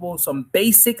some people some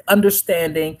basic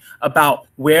understanding about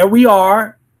where we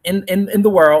are in the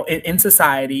world, in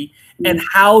society, and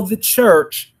how the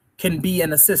church can be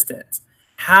an assistance,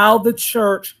 how the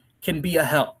church can be a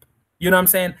help. You know what I'm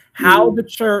saying? How the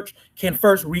church can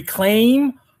first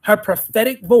reclaim her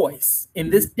prophetic voice in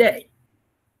this day,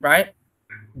 right?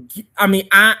 I mean,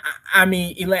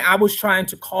 Elaine, I was trying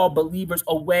to call believers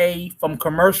away from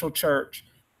commercial church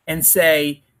and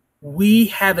say, we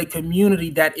have a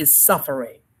community that is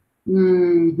suffering.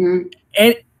 Mm-hmm.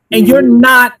 And you're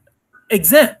not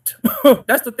exempt.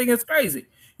 That's the thing that's crazy.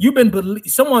 You've been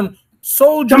someone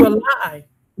sold you a lie.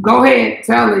 Go ahead,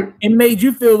 tell it. And made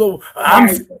you feel,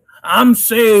 I'm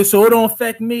saved, so it don't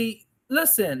affect me.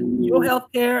 Listen, your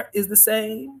health care is the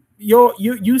same.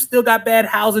 You still got bad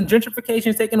housing,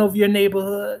 gentrification taking over your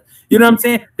neighborhood. You know what I'm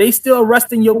saying? They still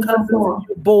arresting your cousins, and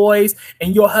your boys,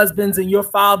 and your husbands and your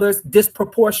fathers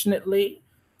disproportionately.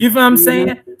 You feel what I'm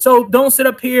saying? So don't sit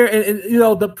up here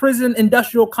and the prison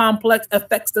industrial complex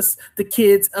affects the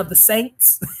kids of the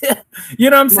saints. You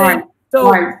know what I'm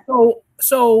saying?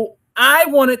 So I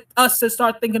wanted us to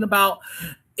start thinking about,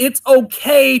 it's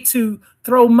okay to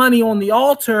throw money on the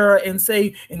altar and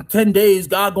say in 10 days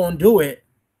God gonna do it.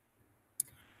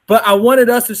 But I wanted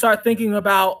us to start thinking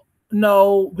about,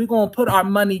 no, we're gonna put our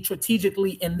money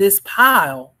strategically in this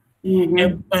pile.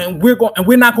 And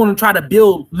we're not going to try to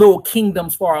build little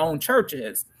kingdoms for our own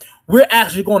churches. We're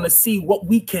actually going to see what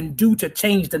we can do to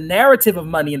change the narrative of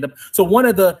money in the. So one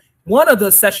of the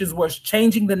sessions was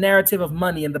changing the narrative of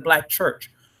money in the Black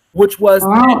church, which was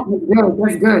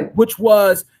that's good. Which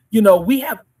was, we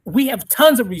have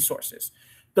tons of resources.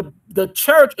 The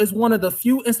church is one of the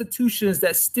few institutions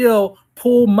that still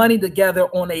pull money together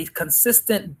on a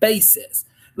consistent basis,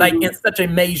 like in such a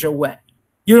major way.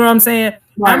 You know what I'm saying?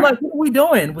 Right. I'm like, what are we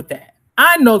doing with that?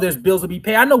 I know there's bills to be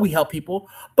paid. I know we help people,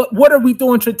 but what are we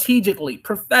doing strategically,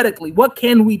 prophetically? What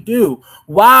can we do?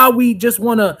 Why we just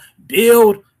want to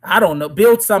build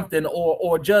something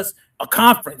or just a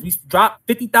conference? We dropped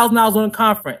 $50,000 on a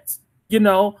conference,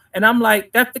 and I'm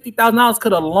like, that $50,000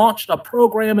 could have launched a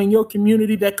program in your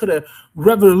community that could have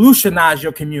revolutionized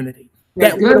your community.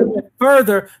 That would went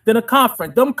further than a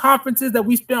conference. Them conferences that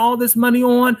we spent all this money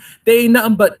on, they ain't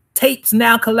nothing but tapes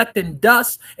now collecting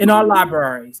dust in our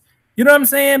libraries. You know what I'm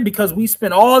saying? Because we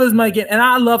spent all this money getting, and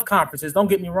I love conferences, don't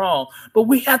get me wrong, but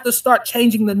we have to start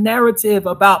changing the narrative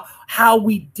about how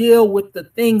we deal with the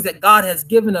things that God has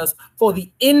given us for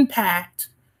the impact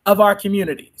of our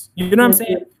communities. You know what I'm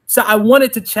saying? So I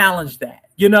wanted to challenge that.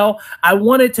 I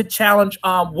wanted to challenge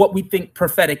what we think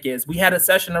prophetic is. We had a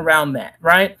session around that,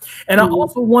 right? And I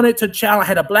also wanted to challenge,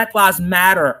 had a Black Lives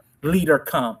Matter leader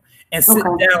come and sit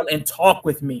down and talk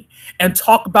with me and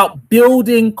talk about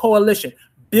building coalition,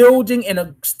 building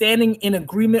and standing in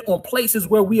agreement on places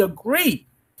where we agree,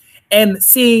 and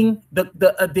seeing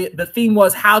the theme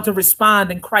was how to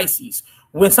respond in crises.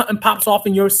 When something pops off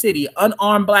in your city,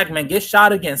 unarmed Black man gets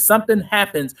shot again, something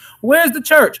happens. Where's the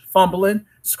church? Fumbling,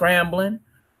 scrambling.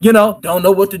 Don't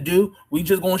know what to do. We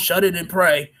just gonna shut it and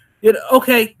pray.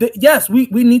 Yes, we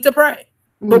need to pray,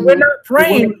 but we're not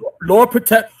praying, Lord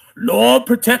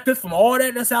protect us from all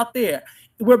that's out there.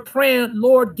 We're praying,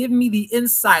 Lord, give me the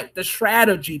insight, the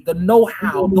strategy, the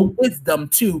know-how, the wisdom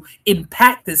to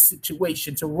impact this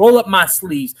situation, to roll up my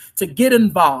sleeves, to get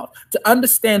involved, to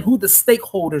understand who the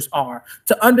stakeholders are,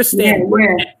 to understand what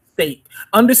next stake,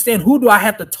 understand who do I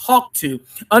have to talk to,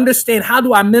 understand how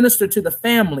do I minister to the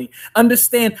family,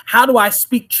 understand how do I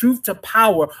speak truth to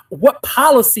power, what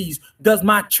policies does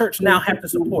my church now have to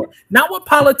support, not what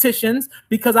politicians,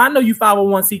 because I know you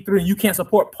 501c3 and you can't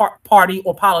support party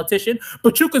or politician,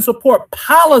 but you can support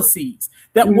policies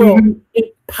that will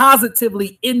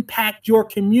positively impact your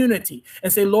community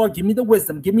and say, Lord, give me the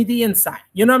wisdom, give me the insight.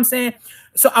 You know what I'm saying?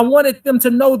 So I wanted them to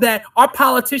know that our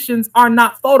politicians are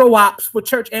not photo ops for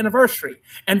church anniversary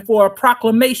and for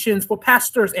proclamations for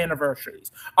pastors'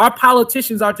 anniversaries. Our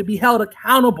politicians are to be held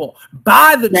accountable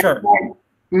by the church.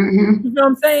 You know what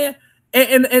I'm saying?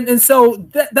 And so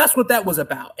that's what that was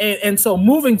about. And so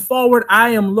moving forward, I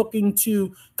am looking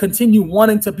to continue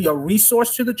wanting to be a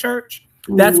resource to the church.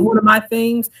 That's one of my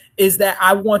things, is that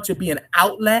I want to be an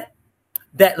outlet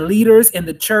that leaders in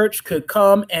the church could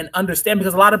come and understand,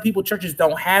 because a lot of churches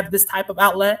don't have this type of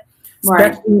outlet,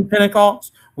 especially in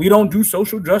Pentecost. We don't do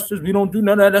social justice. We don't do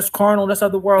none of that. That's carnal. That's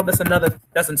of the world. That's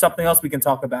something else we can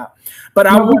talk about. But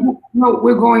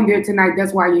we're going there tonight.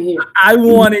 That's why you're here. I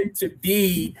wanted to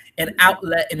be an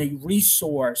outlet and a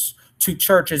resource to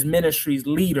churches, ministries,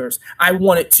 leaders. I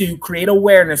wanted to create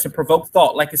awareness and provoke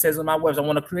thought. Like it says on my website, I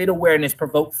want to create awareness,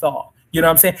 provoke thought. You know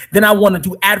what I'm saying? Then I want to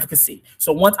do advocacy.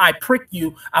 So once I prick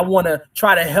you, I want to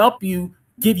try to help you,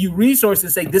 give you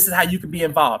resources, say this is how you can be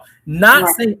involved.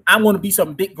 Not saying I want to be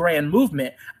some big grand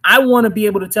movement. I want to be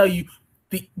able to tell you,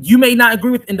 you may not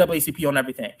agree with NAACP on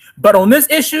everything, but on this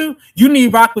issue, you need to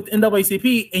rock with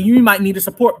NAACP and you might need to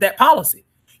support that policy.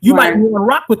 You might want to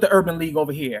rock with the Urban League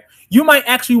over here. You might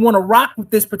actually want to rock with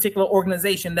this particular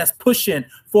organization that's pushing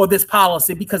for this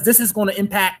policy, because this is going to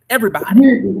impact everybody.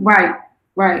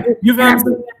 Right. You feel what I'm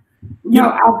saying? No,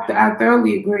 I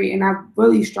thoroughly agree, and I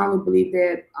really strongly believe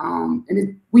that.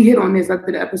 We hit on this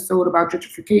after the episode about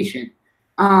gentrification.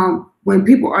 When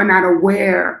people are not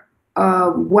aware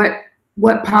of what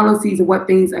policies or what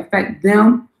things affect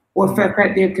them or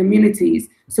affect their communities,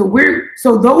 so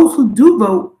those who do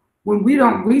vote, when we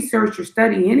don't research or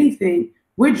study anything,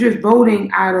 we're just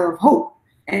voting out of hope.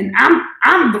 And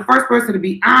I'm the first person to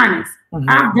be honest.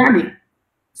 I've done it.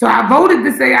 So I voted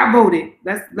to say I voted.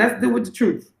 Let's deal with the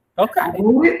truth. Okay. I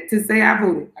voted to say I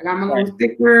voted. I got my little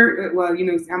sticker. Well,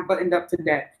 I'm buttoned up to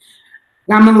that.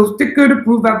 Got my little sticker to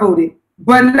prove I voted.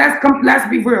 But let's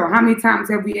be real. How many times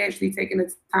have we actually taken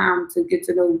the time to get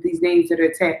to know these names that are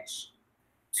attached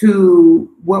to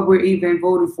what we're even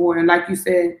voting for? And like you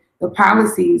said, the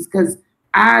policies, because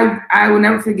I will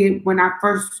never forget when I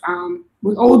first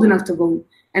was old enough to vote,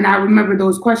 and I remember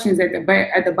those questions at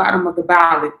the bottom of the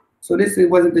ballot. So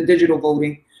wasn't the digital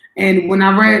voting. And when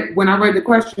I read the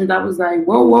questions, I was like,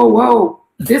 whoa,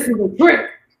 this is a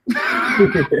trick.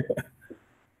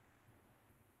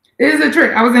 This is a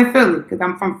trick. I was in Philly because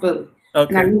I'm from Philly.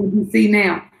 Okay. And I live in DC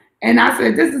now. And I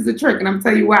said, this is a trick. And I'm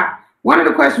telling you why. One of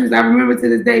the questions I remember to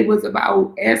this day was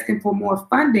about asking for more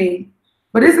funding.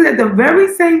 But this is at the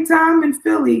very same time in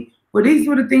Philly where these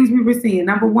were the things we were seeing.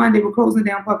 Number one, they were closing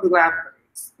down public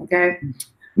libraries. Okay.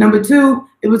 Number two,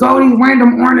 it was all these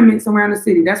random ornaments around the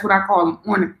city. That's what I call them,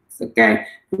 ornaments. Okay.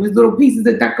 It was little pieces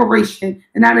of decoration,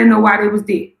 and I didn't know why they was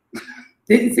there.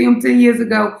 Didn't see them 10 years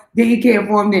ago. Didn't care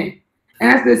for them then.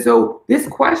 And I said, so this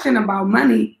question about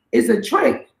money is a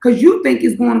trick, because you think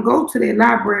it's going to go to that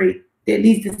library that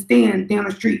needs to stand down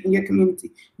the street in your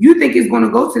community. You think it's going to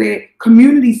go to that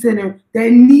community center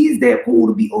that needs that pool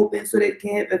to be open so that it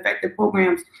can have effective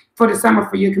programs for the summer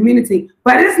for your community.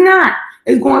 But it's not.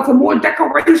 It's going to more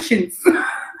decorations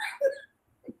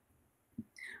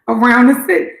around the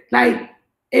city. I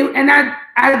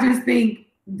just think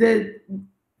that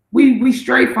we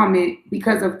stray from it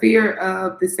because of fear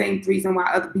of the same reason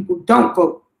why other people don't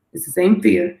vote. It's the same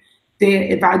fear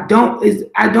that if I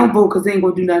don't vote because they ain't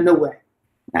gonna do nothing no way.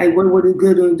 Like what is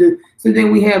good gonna do? So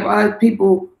then we have other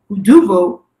people who do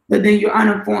vote, but then you're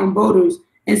uninformed voters.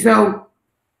 And so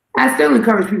I still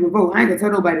encourage people to vote. I ain't gonna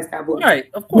tell nobody to stop voting. Right,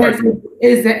 of course.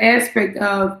 It's the aspect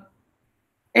of,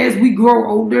 as we grow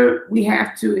older, we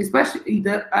have to, especially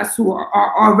us who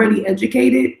are already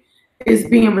educated, is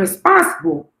being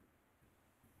responsible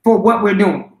for what we're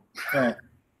doing. Right.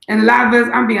 And a lot of us,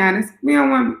 I'm being honest, we don't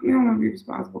want to be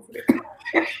responsible for that.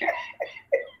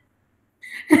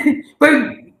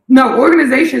 But no,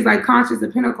 organizations like Conscious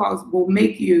and Pentecost will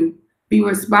make you be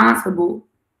responsible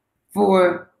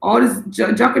for all this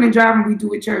junking and driving we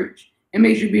do at church. It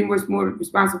makes you be much more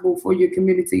responsible for your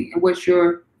community and with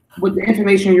the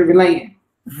information you're relaying.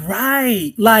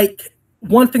 Right. Like,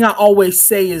 one thing I always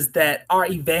say is that our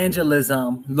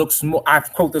evangelism looks more, I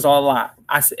quote this all a lot,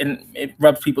 and it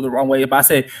rubs people the wrong way, but I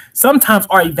say sometimes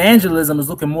our evangelism is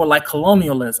looking more like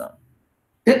colonialism.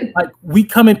 Like we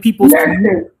come in people's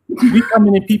community. We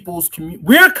coming in people's community.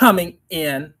 We're coming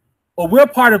in, or we're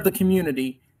part of the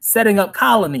community, setting up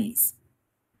colonies,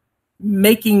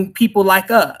 making people like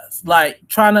us, like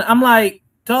trying to. I'm like,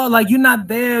 dog, like you're not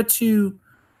there to,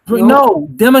 no,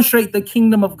 demonstrate the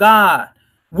kingdom of God,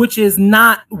 which is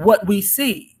not what we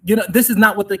see. You know, this is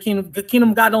not what the kingdom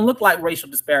of God don't look like racial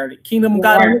disparity. Kingdom of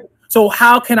God. So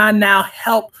how can I now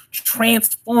help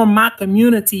transform my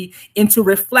community into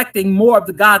reflecting more of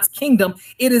the God's kingdom?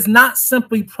 It is not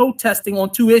simply protesting on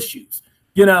two issues.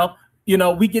 You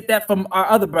know, we get that from our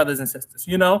other brothers and sisters,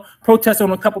 protest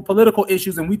on a couple political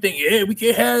issues. And we think, yeah, we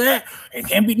can't have that. It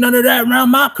can't be none of that around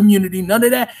my community, none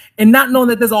of that. And not knowing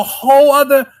that there's a whole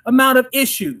other amount of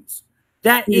issues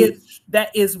that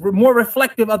is more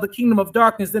reflective of the kingdom of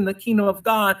darkness than the kingdom of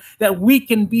God, that we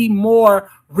can be more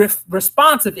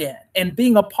responsive in and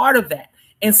being a part of that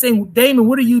and saying, Damon,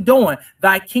 what are you doing?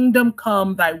 Thy kingdom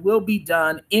come, thy will be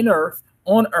done in earth,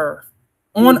 on earth,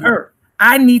 on earth.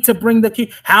 I need to bring the king.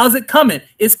 How's it coming?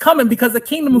 It's coming because the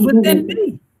kingdom is within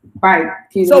me. Right.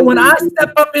 So when I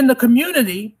step up in the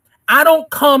community, I don't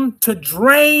come to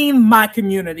drain my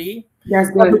community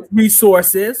of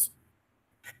resources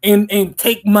and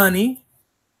take money.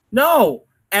 No,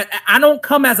 I don't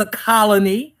come as a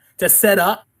colony to set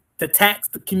up, to tax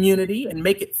the community and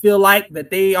make it feel like that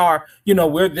they are,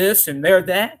 we're this and they're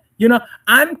that.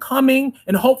 I'm coming,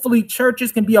 and hopefully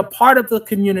churches can be a part of the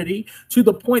community to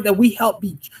the point that we help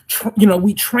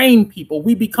we train people.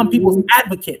 We become people's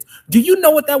advocates. Do you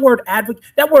know what that word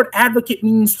advocate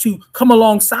means? To come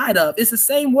alongside of. It's the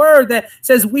same word that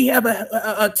says we have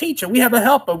a teacher, we have a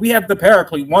helper, we have the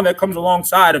paraclete, one that comes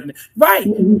alongside of me. Right.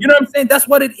 You know what I'm saying? That's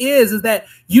what it is that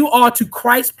you are to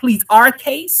Christ please our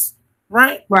case.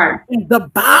 Right. And the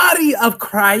body of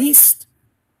Christ,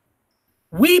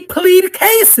 we plead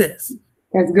cases.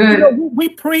 That's good. We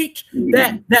preach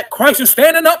that Christ is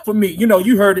standing up for me.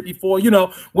 You heard it before.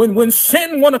 When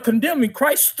sin want to condemn me,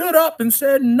 Christ stood up and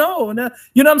said no. And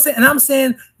you know what I'm saying? And I'm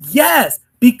saying yes,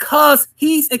 because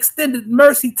he's extended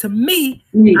mercy to me.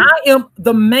 I am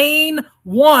the main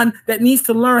one that needs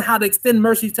to learn how to extend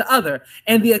mercy to other.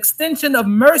 And the extension of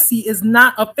mercy is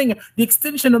not a finger. The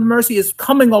extension of mercy is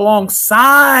coming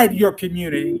alongside your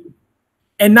community.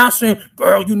 And not saying,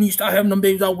 girl, you need to stop having them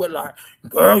babies out with like,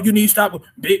 girl, you need to stop,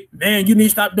 big man, you need to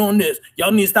stop doing this.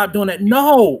 Y'all need to stop doing that.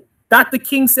 No, Dr.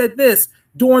 King said this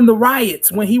during the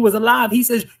riots when he was alive. He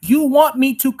says, you want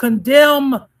me to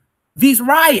condemn these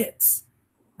riots,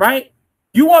 right?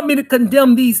 You want me to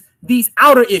condemn these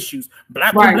outer issues,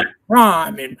 black on black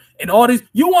crime and all this.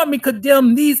 You want me to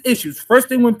condemn these issues. First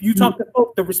thing when you talk to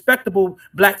folk, the respectable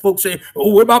black folks say,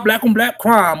 oh, what about black on black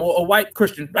crime or white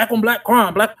Christians, black on black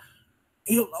crime, black.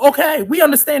 Okay, we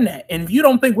understand that. And if you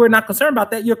don't think we're not concerned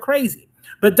about that, you're crazy.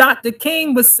 But Dr.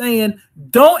 King was saying,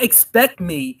 don't expect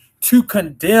me to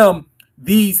condemn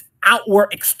these outward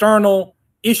external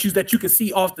issues that you can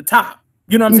see off the top.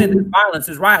 You know what I'm saying? This violence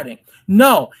is rioting.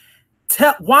 No.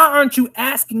 Why aren't you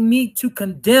asking me to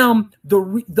condemn the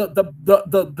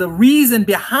reason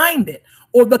behind it,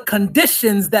 or the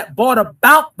conditions that brought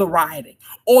about the rioting,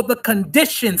 or the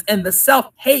conditions and the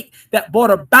self-hate that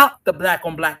brought about the black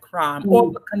on black crime,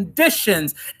 or the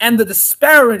conditions and the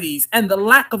disparities and the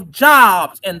lack of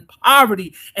jobs and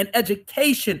poverty and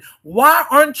education? Why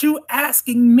aren't you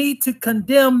asking me to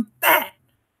condemn that?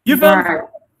 You feel me?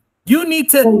 You need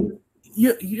to,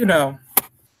 yeah.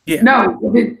 No,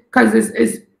 because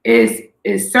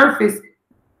it's surface.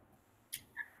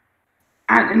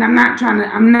 And I'm not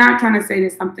trying to say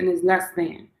that something is less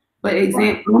than, but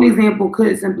one example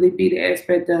could simply be the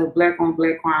aspect of black on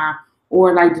black crime,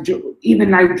 or like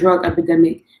even like drug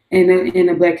epidemic in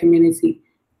the black community.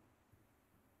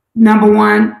 Number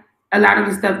one, a lot of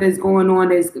the stuff that's going on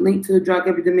that's linked to the drug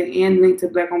epidemic and linked to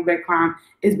black on black crime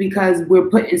is because we're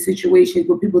put in situations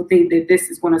where people think that this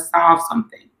is going to solve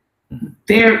something.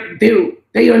 They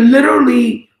are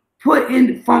literally put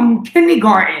in from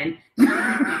kindergarten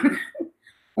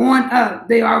on up.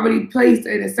 They already placed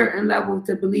at a certain level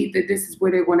to believe that this is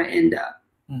where they're going to end up.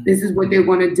 This is what they're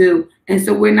going to do. And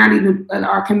so we're not even,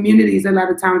 our communities a lot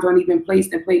of times aren't even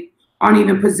aren't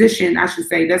even positioned, I should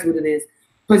say, that's what it is,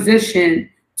 positioned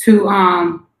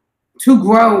to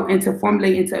grow and to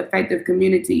formulate into effective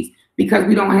communities, because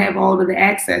we don't have all of the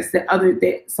access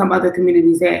that some other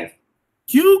communities have.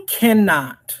 You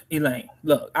cannot, Elaine.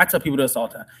 Look, I tell people this all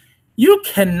the time. You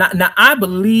cannot. Now, I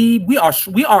believe we are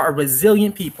a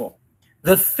resilient people.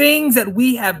 The things that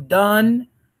we have done,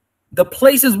 the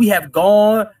places we have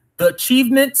gone, the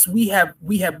achievements we have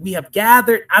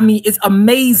gathered. I mean, it's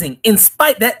amazing. In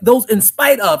spite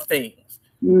of things,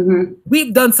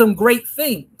 we've done some great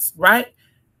things, right?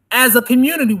 as a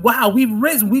community, wow, we've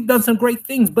risen, we've done some great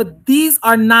things, but these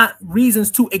are not reasons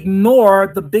to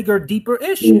ignore the bigger, deeper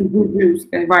issue.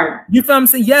 Right. You feel what I'm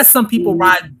saying? Yes, some people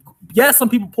ride. Yes, some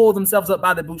people pull themselves up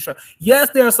by the bootstrap. Yes,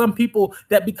 there are some people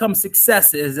that become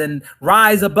successes and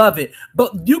rise above it.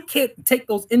 But you can't take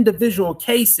those individual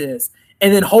cases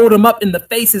and then hold them up in the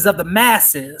faces of the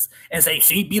masses and say,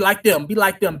 see, be like them, be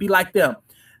like them, be like them.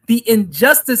 The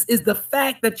injustice is the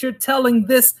fact that you're telling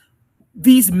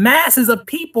these masses of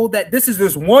people that this is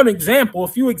this one example, a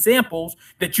few examples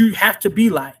that you have to be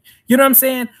like. You know what I'm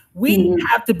saying? We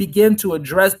have to begin to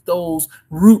address those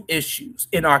root issues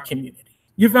in our community.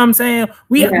 You feel what I'm saying?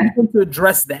 We have to begin to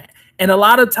address that. And a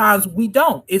lot of times we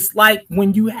don't. It's like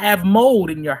when you have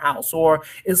mold in your house, or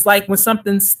it's like when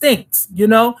something stinks, you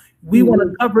know, we want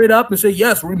to cover it up and say,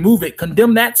 yes, remove it,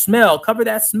 condemn that smell, cover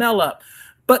that smell up.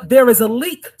 But there is a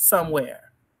leak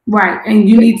somewhere. Right. And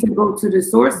you need to go to the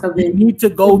source of it. You need to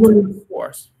go to the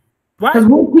source. Right. Because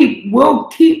we'll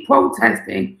keep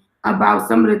protesting about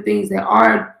some of the things that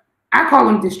are, I call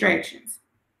them distractions.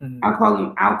 I'll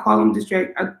call them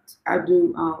distract. I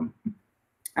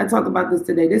talked about this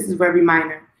today. This is very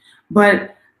minor,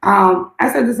 but I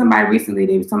said to somebody recently,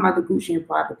 they were talking about the Gucci and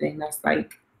Prada thing. That's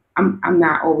like, I'm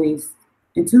not always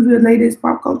into the latest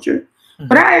pop culture,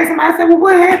 but I asked them, I said, well,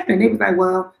 what happened? They was like,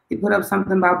 well, they put up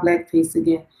something about blackface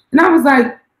again. And I was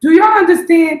like, do y'all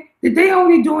understand that they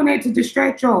only doing that to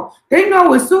distract y'all? They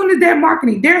know as soon as they're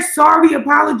marketing, their sorry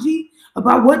apology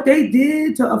about what they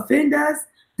did to offend us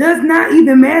does not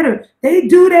even matter. They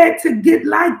do that to get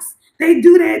likes. They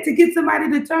do that to get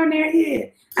somebody to turn their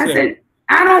head. I said,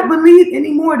 I don't believe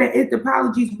anymore that if the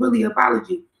apology is really an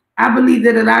apology. I believe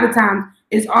that a lot of times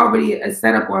it's already a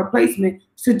setup or a placement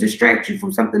to distract you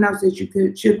from something else that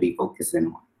you should be focusing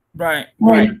on. Right.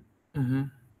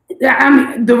 I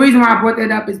mean, the reason why I brought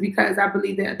that up is because I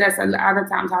believe that that's a lot of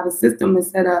times how the system is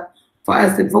set up for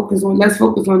us to focus on. Let's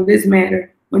focus on this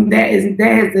matter when that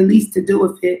has the least to do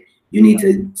with it. You need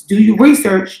to do your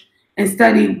research and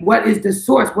study what is the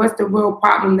source, what's the real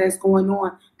problem that's going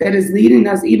on that is leading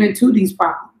us even to these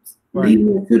problems,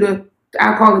 leading us to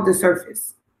I call it the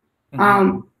surface.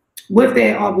 With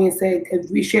that all being said, because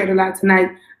we shared a lot tonight,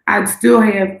 I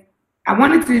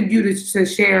wanted you to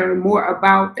share more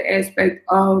about the aspect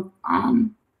of, I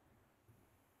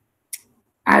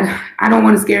don't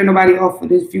want to scare nobody off for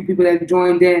this few people that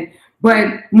joined in,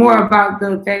 but more about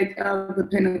the fact of the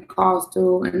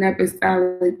Pentecostal and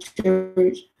Apostolic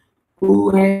Church who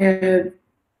have,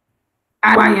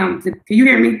 can you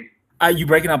hear me? You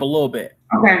breaking up a little bit.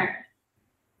 Okay.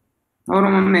 Hold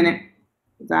on a minute.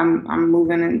 I'm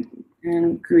moving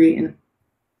and creating.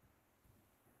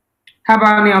 How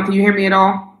about now? Can you hear me at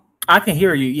all? I can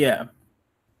hear you, yeah.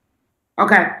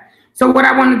 Okay. So what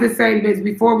I wanted to say is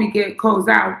before we get closed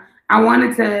out, I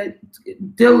wanted to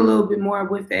deal a little bit more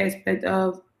with the aspect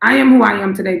of I am who I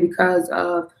am today because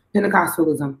of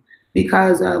Pentecostalism,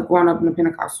 because of growing up in a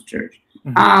Pentecostal church.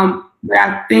 But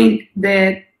I think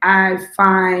that I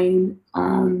find,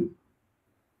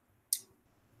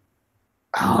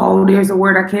 there's a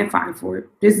word I can't find for it.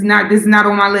 This is not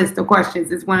on my list of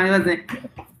questions. It's one I wasn't.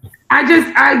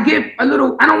 I get a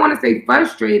little, I don't want to say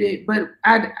frustrated, but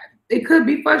it could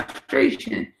be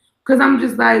frustration because I'm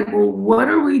just like, well, what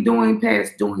are we doing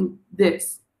past doing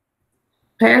this?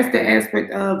 Past the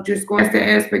aspect of just going past the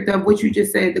aspect of what you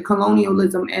just said, the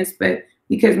colonialism aspect,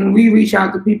 because when we reach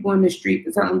out to people in the street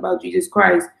to tell them about Jesus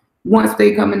Christ, once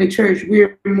they come into church,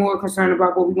 we're more concerned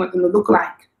about what we want them to look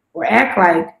like or act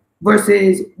like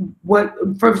versus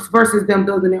them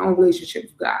building their own relationship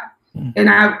with God. And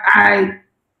I'm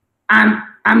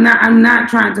not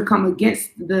trying to come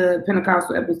against the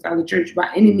Pentecostal Apostolic Church by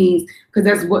any means, because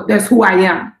that's who I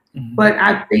am. But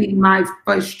I think my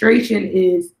frustration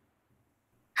is,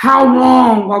 how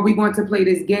long are we going to play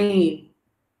this game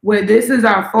where this is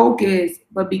our focus,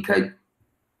 but because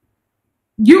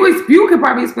you could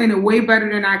probably explain it way better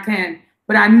than I can,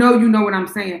 but I know you know what I'm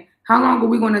saying. How long are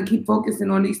we going to keep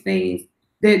focusing on these things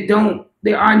that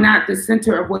they are not the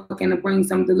center of what can bring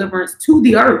some deliverance to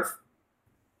the earth?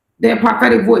 Their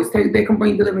prophetic voice, they can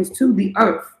bring deliverance to the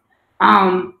earth.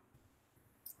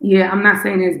 Yeah, I'm not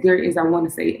saying it as great as I want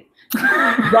to say it.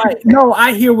 Right. No,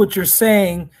 I hear what you're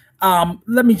saying.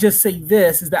 Let me just say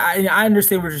this, is that I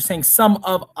understand what you're saying. Some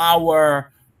of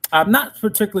our, not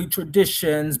particularly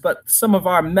traditions, but some of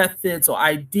our methods or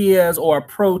ideas or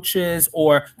approaches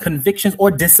or convictions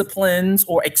or disciplines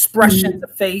or expressions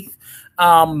of faith,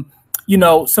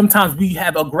 sometimes we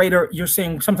have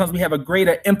sometimes we have a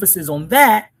greater emphasis on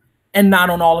that and not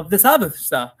on all of this other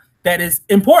stuff that is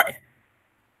important.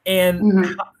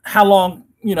 And how long,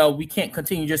 we can't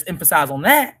continue just emphasize on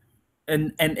that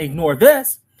and ignore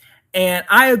this. And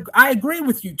I agree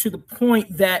with you to the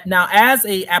point that now, as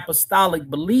a apostolic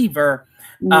believer,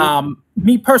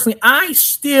 me personally, I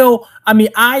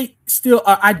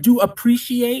do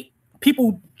appreciate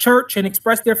people church and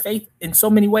express their faith in so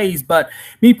many ways. But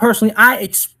me personally,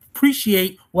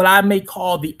 appreciate what I may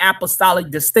call the apostolic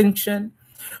distinction,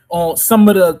 on some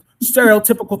of the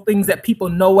stereotypical things that people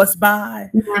know us by.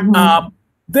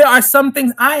 There are some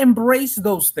things I embrace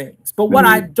those things, but what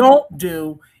I don't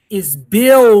do is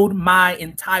build my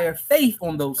entire faith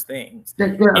on those things.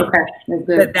 That's good. Okay, that's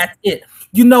good. That's it.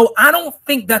 You know, I don't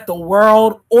think that the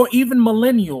world or even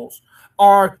millennials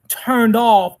are turned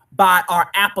off by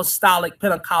our apostolic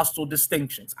Pentecostal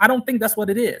distinctions. I don't think that's what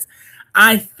it is.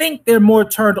 I think they're more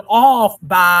turned off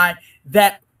by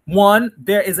that. One,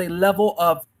 there is a level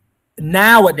of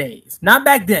nowadays, not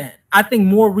back then, I think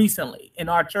more recently in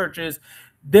our churches,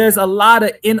 there's a lot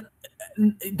of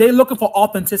they're looking for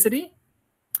authenticity.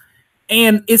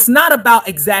 And it's not about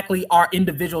exactly our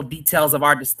individual details of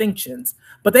our distinctions,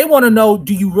 but they want to know,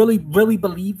 do you really, really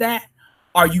believe that?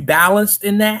 Are you balanced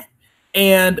in that?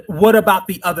 And what about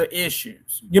the other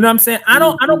issues? You know what I'm saying? I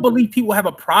don't believe people have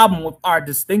a problem with our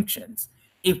distinctions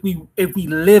if we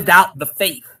lived out the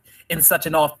faith in such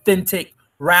an authentic,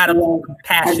 radical,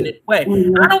 compassionate way.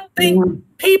 I don't think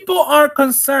people are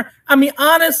concerned. I mean,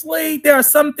 honestly, there are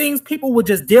some things people would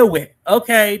just deal with.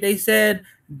 Okay, they said,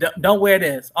 don't wear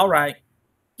this. All right.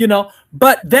 You know,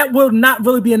 but that will not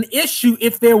really be an issue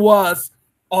if there was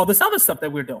all this other stuff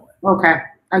that we're doing. Okay.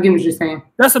 I get what you're saying.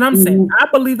 That's what I'm saying. I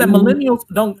believe that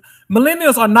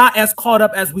millennials are not as caught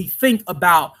up as we think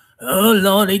about, oh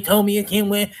Lord, they told me I can't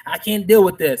win. I can't deal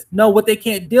with this. No, what they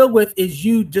can't deal with is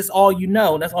you, just all you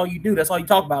know. That's all you do. That's all you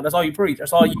talk about. That's all you preach.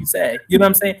 That's all you say. You know what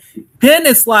I'm saying? Then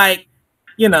it's like,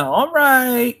 you know, all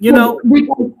right, you know.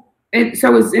 And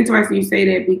so it's interesting you say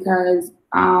that because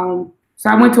so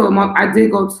I went to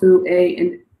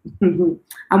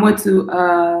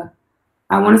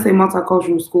I want to say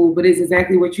multicultural school, but it's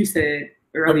exactly what you said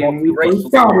earlier when we first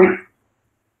started.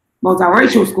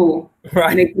 Multiracial school.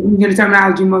 Right. And they put me the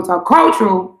terminology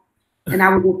multicultural, and I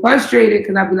would get frustrated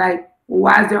because I'd be like, well,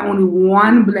 why is there only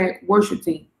one black worship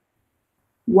team?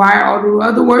 Why are all the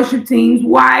other worship teams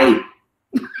white?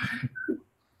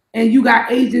 And you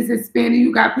got Asians, Hispanic,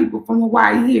 you got people from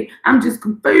Hawaii here. I'm just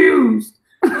confused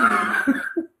of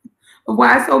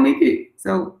why so many people.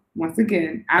 So once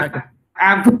again,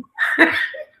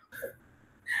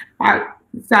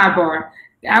 sidebar.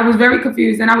 I was very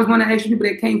confused, and I was one of the extra people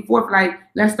that came forth like,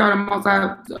 let's start a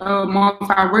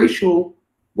multiracial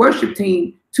worship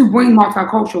team to bring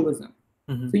multiculturalism.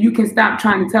 So you can stop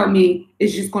trying to tell me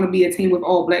it's just going to be a team with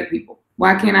all black people.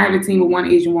 Why can't I have a team with one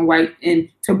Asian, one white, and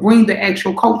to bring the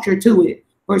actual culture to it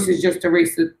versus just the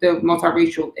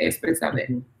multiracial aspects of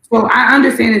it? So I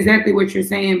understand exactly what you're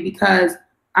saying because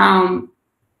I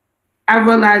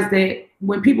realize that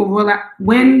when people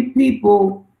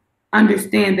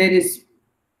understand that it's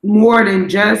more than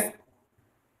just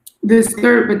the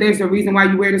skirt, but there's a reason why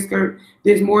you wear the skirt.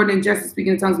 There's more than just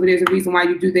speaking in tongues, but there's a reason why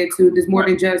you do that too. There's more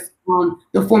than just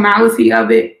the formality of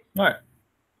it. Right.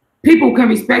 People can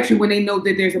respect you when they know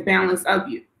that there's a balance of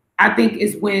you. I think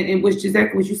is when, and which is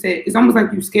exactly what you said, it's almost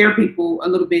like you scare people a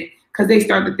little bit because they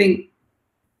start to think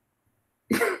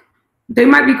they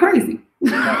might be crazy.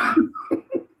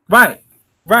 Right.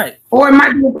 Or it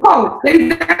might be a cult.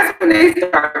 That's when they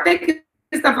start thinking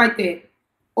stuff like that.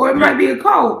 Or it might be a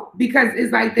cult because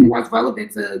it's like what's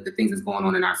relevant to the things that's going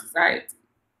on in our society.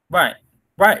 Right.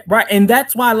 And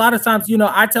that's why a lot of times, you know,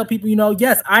 I tell people, you know,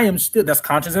 yes, I am still, that's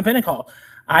conscious in Pentecost.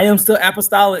 I am still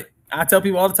apostolic. I tell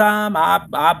people all the time, I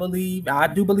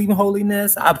do believe in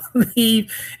holiness. I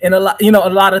believe in a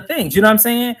lot of things, you know what I'm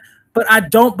saying? But I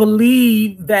don't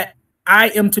believe that I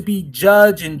am to be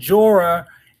judge and juror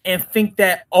and think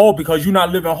that, oh, because you're not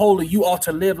living holy, you ought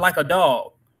to live like a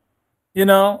dog, you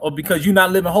know, or because you're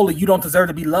not living holy, you don't deserve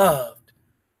to be loved,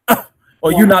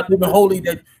 or you're not living holy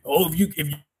that, oh, if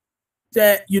you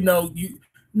that, you know,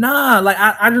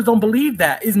 I just don't believe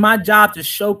that. It's my job to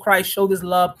show Christ, show this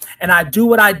love, and I do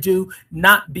what I do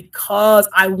not because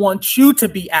I want you to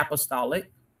be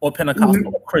apostolic or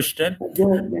Pentecostal or Christian.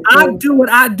 I do what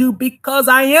I do because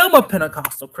I am a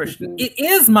Pentecostal Christian. It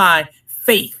is my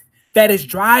faith that is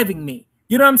driving me.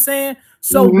 You know what I'm saying?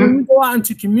 So when we go out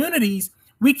into communities,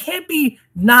 we can't be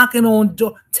knocking on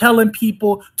telling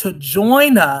people to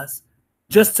join us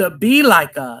just to be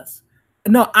like us.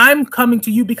 No, I'm coming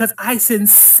to you because I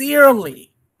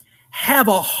sincerely have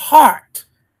a heart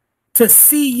to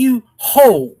see you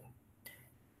whole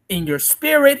in your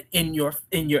spirit, in your,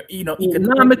 you know,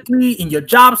 economically, in your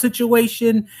job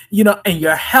situation, you know, in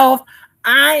your health.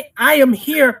 I am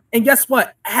here, and guess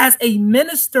what? As a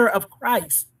minister of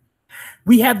Christ,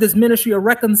 we have this ministry of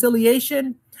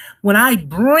reconciliation. When I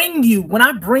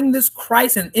bring this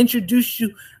Christ and introduce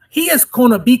you, he is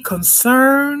going to be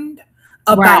concerned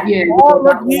about all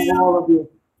of you.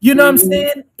 You know what I'm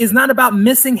saying? It's not about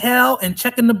missing hell and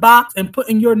checking the box and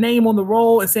putting your name on the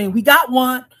roll and saying, we got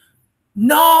one.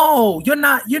 No, you're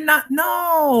not.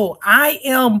 No, I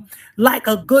am like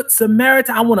a good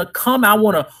Samaritan. I want to come. I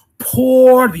want to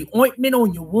pour the ointment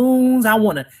on your wounds. I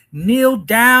want to kneel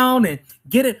down and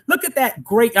get it. Look at that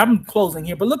great, I'm closing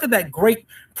here, but look at that great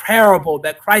parable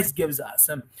that Christ gives us.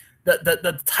 And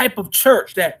the type of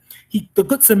church that the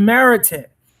Good Samaritan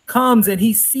comes and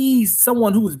he sees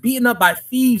someone who is beaten up by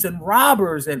thieves and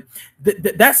robbers. And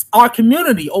that's our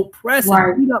community, oppressed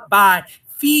and beat up by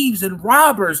thieves and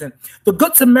robbers. And the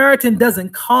Good Samaritan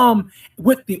doesn't come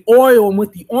with the oil and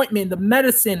with the ointment, the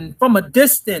medicine from a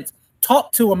distance,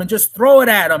 talk to them and just throw it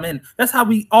at them. And that's how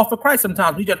we offer Christ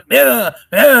sometimes. We just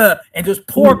and just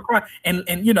pour Christ. And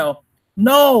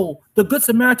no, the Good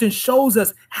Samaritan shows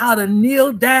us how to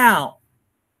kneel down.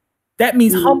 That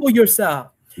means humble yourself.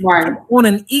 Right. On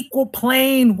an equal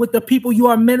plane with the people you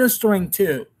are ministering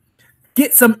to.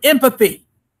 Get some empathy.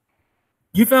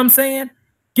 You feel what I'm saying?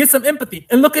 Get some empathy.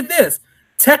 And look at this.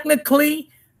 Technically,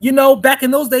 back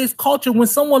in those days, culture, when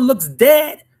someone looks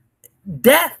dead,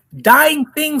 dying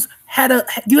things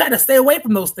you had to stay away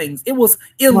from those things. It was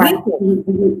illegal.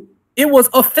 Right. It was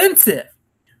offensive.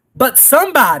 But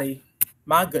somebody,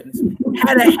 my goodness,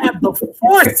 had to have the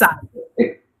foresight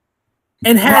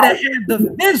and had to have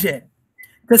the vision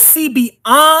to see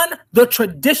beyond the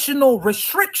traditional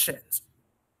restrictions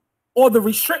or the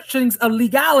restrictions of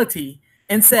legality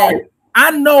and say,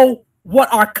 I know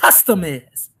what our custom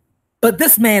is, but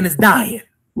this man is dying.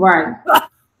 Right.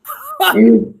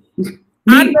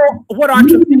 I know what our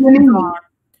traditions are,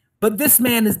 but this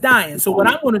man is dying. So what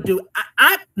I'm going to do,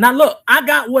 now look, I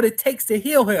got what it takes to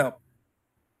heal him.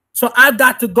 So I've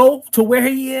got to go to where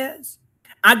he is.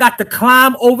 I got to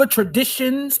climb over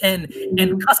traditions and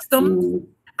customs.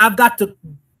 I've got to,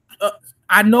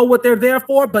 I know what they're there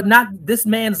for, but not this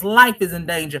man's life is in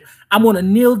danger. I'm going to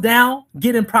kneel down,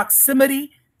 get in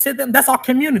proximity to them. That's our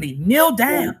community. Kneel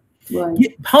down,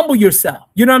 humble yourself.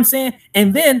 You know what I'm saying?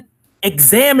 And then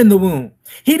examine the wound.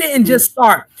 He didn't just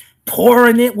start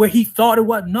pouring it where he thought it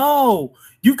was. No,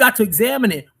 you got to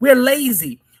examine it. We're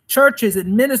lazy. Churches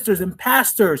and ministers and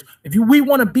pastors, we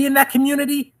want to be in that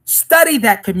community, study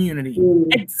that community,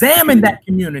 examine that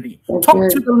community,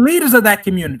 talk to the leaders of that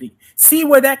community, see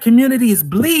where that community is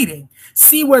bleeding,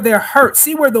 see where they're hurt,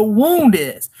 see where the wound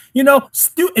is.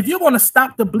 If you're going to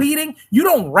stop the bleeding, you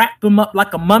don't wrap them up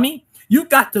like a mummy. You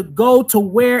got to go to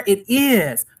where it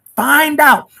is. Find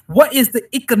out what is the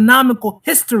economical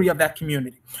history of that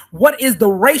community. What is the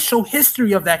racial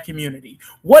history of that community?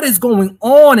 What is going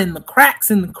on in the cracks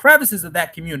and the crevices of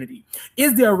that community?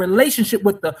 Is there a relationship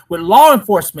with law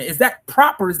enforcement? Is that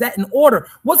proper? Is that in order?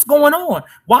 What's going on?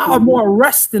 Why are more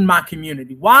arrests in my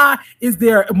community? Why is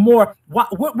there more?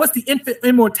 What's the infant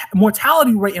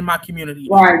mortality rate in my community?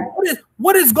 Right.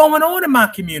 What is going on in my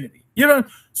community?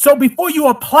 So before you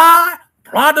apply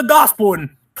the gospel and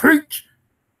preach,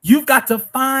 you've got to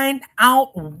find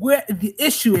out where the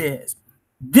issue is.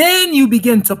 Then you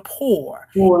begin to pour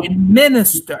and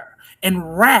minister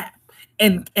and rap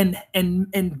and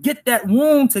get that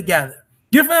wound together.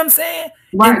 You feel what I'm saying?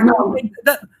 Right.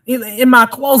 In my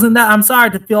closing, I'm sorry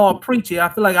to feel all preachy. I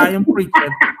feel like I am preaching.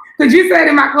 Because you said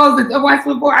in my closing once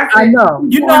before, I know.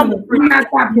 I'm a preacher.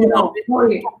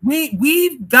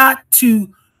 We've got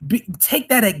to take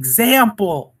that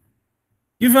example.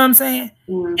 You feel what I'm saying?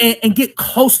 And get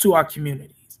close to our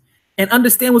communities and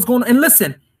understand what's going on. And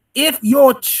listen, if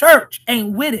your church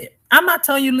ain't with it, I'm not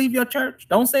telling you to leave your church.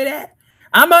 Don't say that.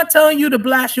 I'm not telling you to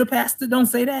blast your pastor. Don't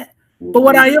say that. But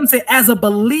what I am saying, as a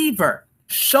believer,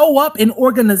 show up in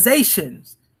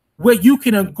organizations where you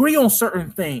can agree on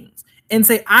certain things and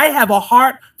say, I have a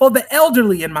heart for the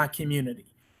elderly in my community.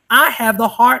 I have the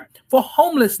heart for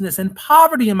homelessness and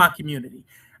poverty in my community.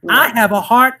 I have a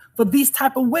heart for these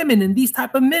type of women and these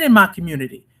type of men in my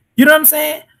community. You know what I'm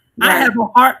saying? Right. I have a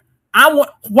heart.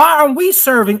 Why aren't we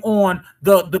serving on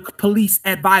the police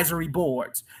advisory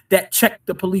boards that check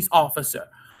the police officer?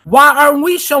 Why aren't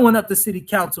we showing up to city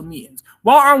council meetings?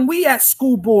 Why aren't we at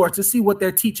school boards to see what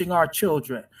they're teaching our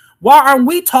children? Why aren't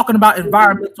we talking about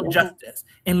environmental justice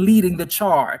and leading the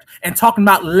charge and talking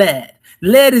about lead?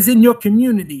 Lead is in your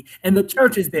community and the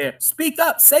church is there. Speak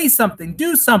up, say something,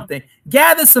 do something,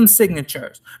 gather some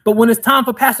signatures. But when it's time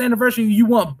for pastor anniversary, you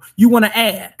want to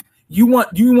add, you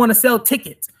want to sell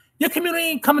tickets. Your community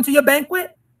ain't coming to your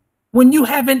banquet when you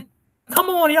haven't. Come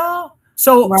on, y'all.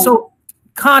 So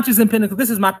Conscious and Pinnacle, this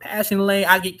is my passion lane.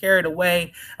 I get carried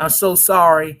away. I'm so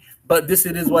sorry, but this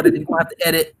it is what it is. I have to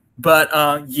edit. But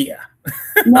yeah.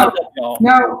 No,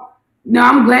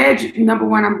 I'm glad number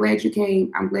one, I'm glad you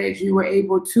came. I'm glad you were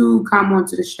able to come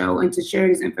onto the show and to share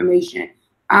this information.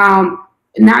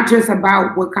 Not just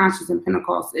about what Conscious and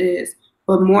Pentecost is,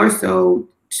 but more so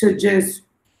to just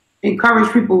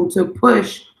encourage people to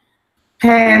push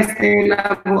past their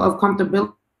level of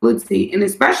comfortability, and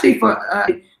especially for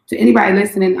to anybody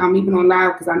listening, even on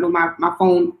live, because I know my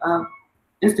phone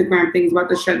Instagram thing is about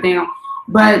to shut down.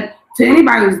 But to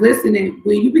anybody who's listening,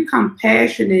 when you become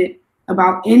passionate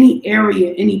about any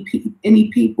area, any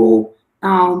people,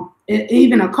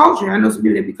 even a culture, I know some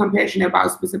people that become passionate about a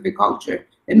specific culture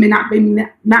that may not be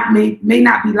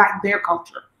like their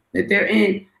culture that they're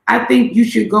in. I think you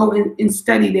should go and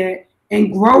study that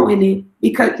and grow in it,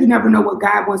 because you never know what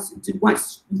God wants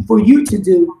for you to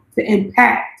do to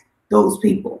impact those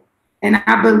people. And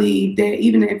I believe that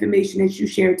even the information that you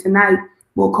shared tonight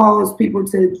will cause people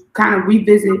to kind of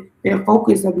revisit their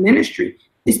focus of ministry,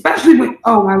 especially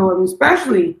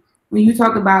especially when you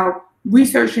talk about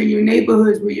researching your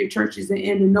neighborhoods where your church is in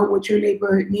and know what your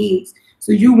neighborhood needs.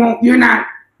 So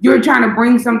you're trying to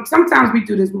bring sometimes we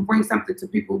do this, we bring something to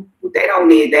people, they don't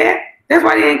need that. That's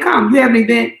why they didn't come. You have an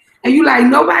event and you like,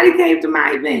 nobody came to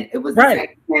my event. It was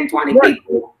like 10, 20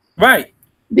 people. Right.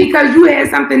 Because you had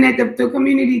something that the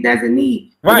community doesn't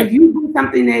need. Right. But if you do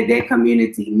something that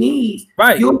community needs,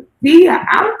 you'll see an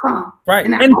outcome. Right.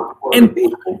 And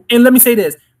let me say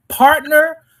this. Let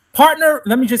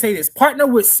me just say this. Partner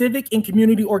with civic and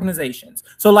community organizations.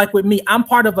 So like with me, I'm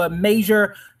part of a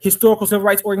major historical civil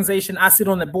rights organization. I sit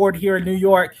on the board here in New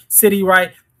York City,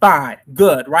 right? Fine,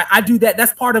 good, right? I do that.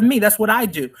 That's part of me. That's what I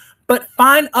do. But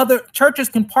find other churches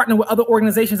can partner with other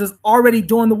organizations that's already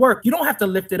doing the work. You don't have to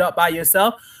lift it up by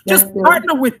yourself. Just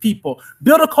partner with people.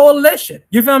 Build a coalition.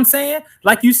 You feel what I'm saying?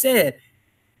 Like you said,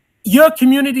 your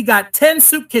community got 10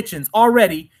 soup kitchens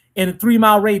already in a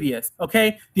 3-mile radius.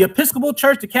 Okay, the Episcopal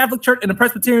Church, the Catholic Church, and the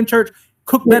Presbyterian Church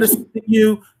cook better than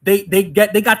you. They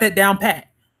got that down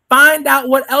pat. Find out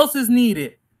what else is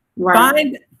needed.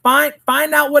 Right.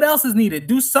 Find out what else is needed.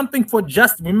 Do something for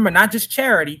justice. Remember, not just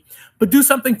charity, but do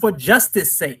something for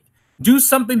justice sake. Do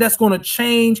something that's going to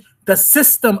change the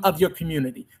system of your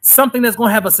community. Something that's going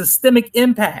to have a systemic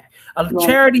impact.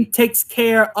 Charity takes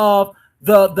care of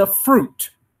the fruit.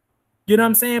 You know what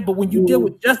I'm saying? But when you deal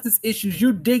with justice issues,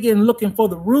 you dig in looking for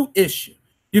the root issue.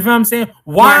 You feel what I'm saying?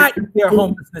 Why is there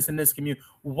homelessness in this community?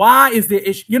 Why is there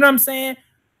issue? You know what I'm saying?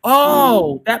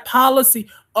 Oh, that policy.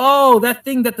 Oh, that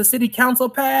thing that the city council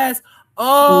passed.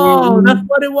 Oh, that's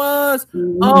what it was.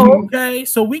 Oh, okay.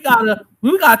 So we gotta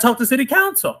talk to city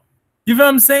council. You feel what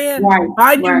I'm saying?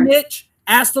 Find your niche,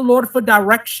 ask the Lord for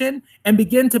direction, and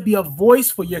begin to be a voice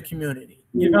for your community.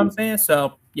 You know what I'm saying?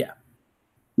 So yeah.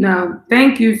 No,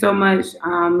 thank you so much,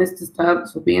 Mr.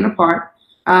 Stubbs, for being a part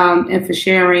and for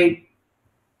sharing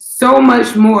so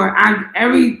much more. I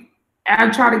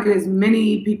try to get as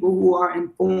many people who are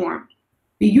informed.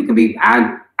 You can be.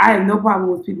 I have no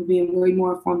problem with people being way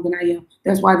more informed than I am.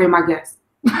 That's why they're my guests.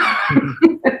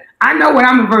 I know what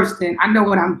I'm versed in. I know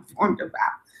what I'm informed about.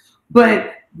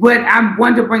 But I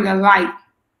want to bring a light.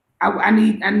 I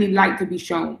need light to be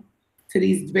shown to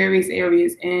these various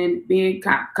areas, and being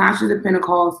conscious of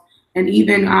Pentecost, and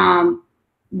even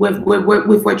with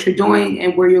what you're doing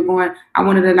and where you're going. I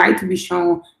wanted the light to be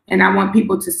shown. And I want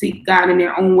people to seek God in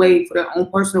their own way for their own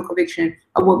personal conviction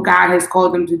of what God has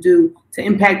called them to do to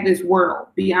impact this world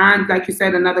beyond, like you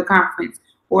said, another conference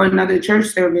or another church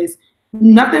service.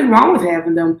 Nothing wrong with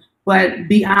having them, but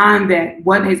beyond that,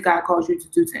 what has God called you to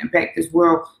do to impact this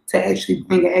world, to actually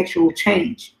bring an actual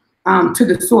change to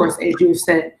the source, as you have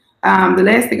said. The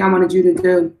last thing I wanted you to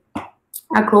do,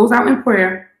 I close out in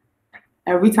prayer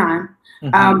every time.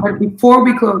 But before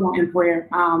we close on in prayer,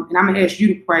 and I'm going to ask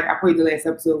you to pray. I prayed the last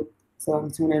episode, so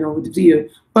I'm turning it over to you.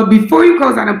 But before you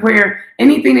close out in prayer,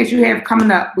 anything that you have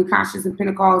coming up with Conscious and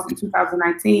Pentecost in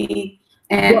 2019,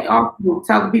 and also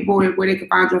tell the people where they can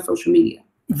find you on social media.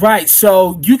 Right.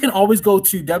 So you can always go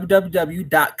to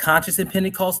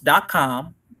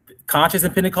www.consciousandpentecost.com.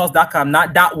 consciousandpentecost.com,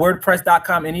 not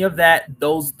 .wordpress.com, any of that.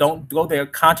 Those don't go there.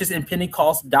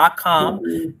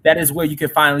 consciousandpentecost.com. That is where you can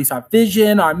find at least our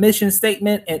vision, our mission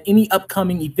statement, and any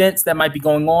upcoming events that might be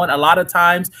going on. A lot of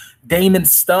times, Damon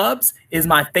Stubbs is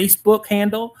my Facebook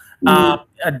handle.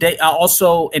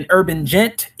 Also, an Urban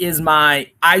Gent is my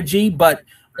IG, but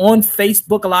on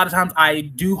Facebook, a lot of times I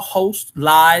do host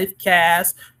live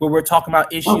casts where we're talking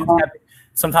about issues.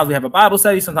 Sometimes we have a Bible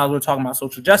study. Sometimes we're talking about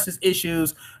social justice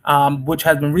issues, which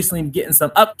has been recently getting some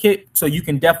upkick. So you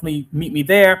can definitely meet me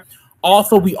there.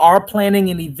 Also, we are planning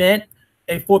an event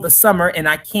for the summer, and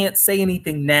I can't say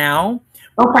anything now.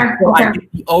 Okay. So I Okay.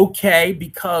 get the okay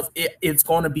because it's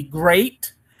going to be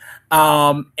great.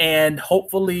 And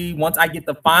hopefully, once I get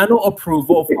the final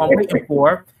approval I'm waiting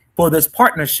for this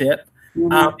partnership,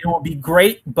 it will be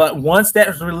great. But once that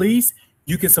is released,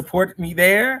 you can support me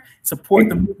there, support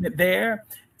the movement there,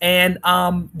 and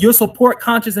you'll support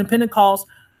Conscious and Pentecost,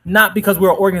 not because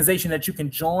we're an organization that you can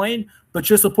join, but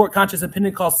you'll support Conscious and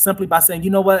Pentecost simply by saying,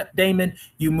 you know what, Damon,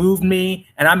 you moved me,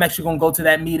 and I'm actually going to go to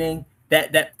that meeting,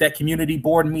 that community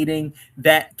board meeting,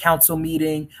 that council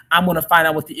meeting. I'm going to find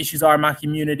out what the issues are in my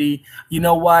community. You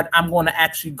know what? I'm going to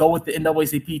actually go with the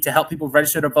NAACP to help people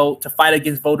register to vote, to fight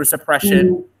against voter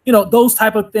suppression. You know, those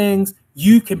type of things.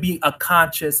 You can be a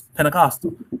conscious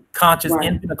Pentecostal, conscious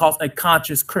in Pentecost, a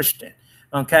conscious Christian.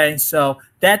 Okay, so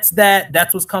that's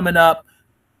what's coming up.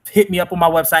 Hit me up on my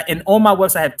website, and on my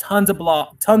website I have tons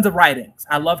of writings.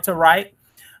 I love to write.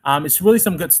 It's really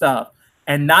some good stuff.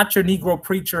 And Not Your Negro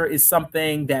Preacher is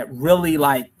something that really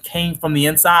came from the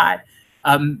inside.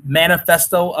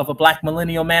 Manifesto of a Black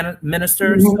millennial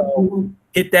minister. So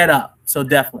hit that up. So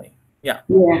definitely. Yeah.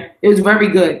 Yeah, it was very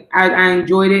good. I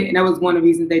enjoyed it, and that was one of the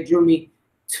reasons that drew me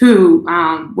to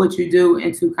what you do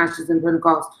and to Conscious and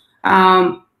Pentecost.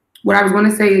 What I was going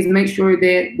to say is make sure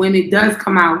that when it does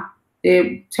come out,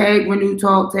 that tag Renew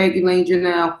Talk, tag Elaine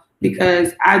Janelle,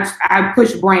 because I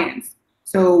push brands.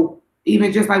 So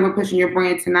even just like we're pushing your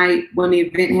brand tonight, when the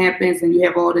event happens and you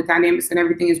have all the dynamics and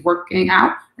everything is working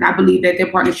out, and I believe that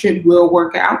their partnership will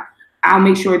work out, I'll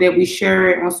make sure that we share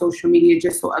it on social media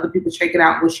just so other people check it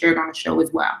out. We'll share it on the show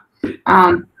as well.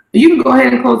 You can go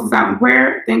ahead and close us out in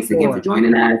prayer. Thanks again for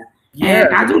joining us. Yeah.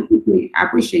 And I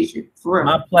appreciate you. For real.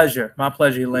 My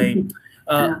pleasure, Elaine.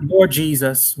 Lord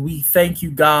Jesus, we thank you,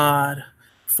 God,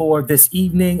 for this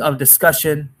evening of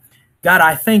discussion. God,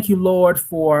 I thank you, Lord,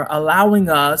 for allowing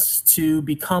us to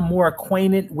become more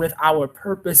acquainted with our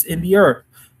purpose in the earth,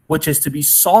 which is to be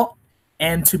salt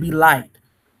and to be light.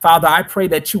 Father, I pray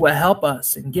that you will help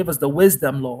us and give us the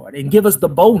wisdom, Lord, and give us the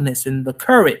boldness and the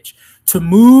courage to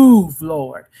move,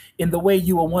 Lord, in the way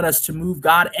you will want us to move,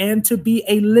 God, and to be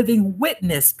a living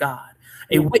witness, God,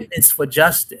 a witness for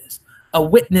justice, a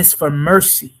witness for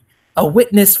mercy, a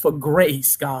witness for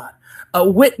grace, God, a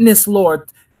witness, Lord,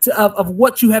 of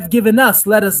what you have given us.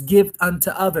 Let us give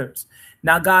unto others.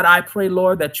 Now, God, I pray,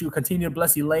 Lord, that you continue to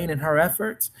bless Elaine in her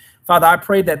efforts. Father, I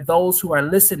pray that those who are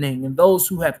listening and those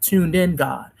who have tuned in,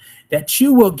 God, that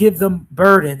you will give them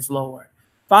burdens, Lord.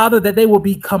 Father, that they will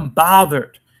become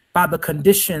bothered by the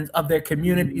conditions of their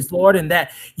communities, Lord, and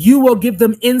that you will give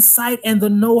them insight and the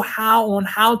know-how on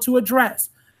how to address.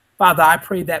 Father, I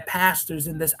pray that pastors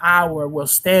in this hour will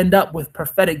stand up with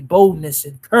prophetic boldness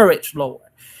and courage, Lord,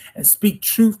 and speak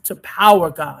truth to power,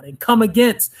 God, and come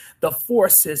against the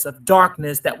forces of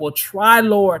darkness that will try,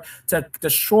 Lord, to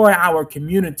destroy our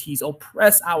communities,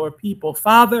 oppress our people.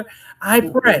 Father, I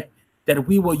pray that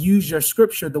we will use your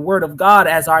scripture, the word of God,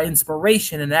 as our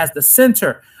inspiration and as the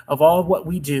center of all what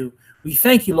we do. We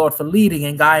thank you, Lord, for leading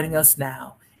and guiding us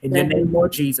now. In your name,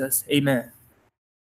 Lord Jesus, amen.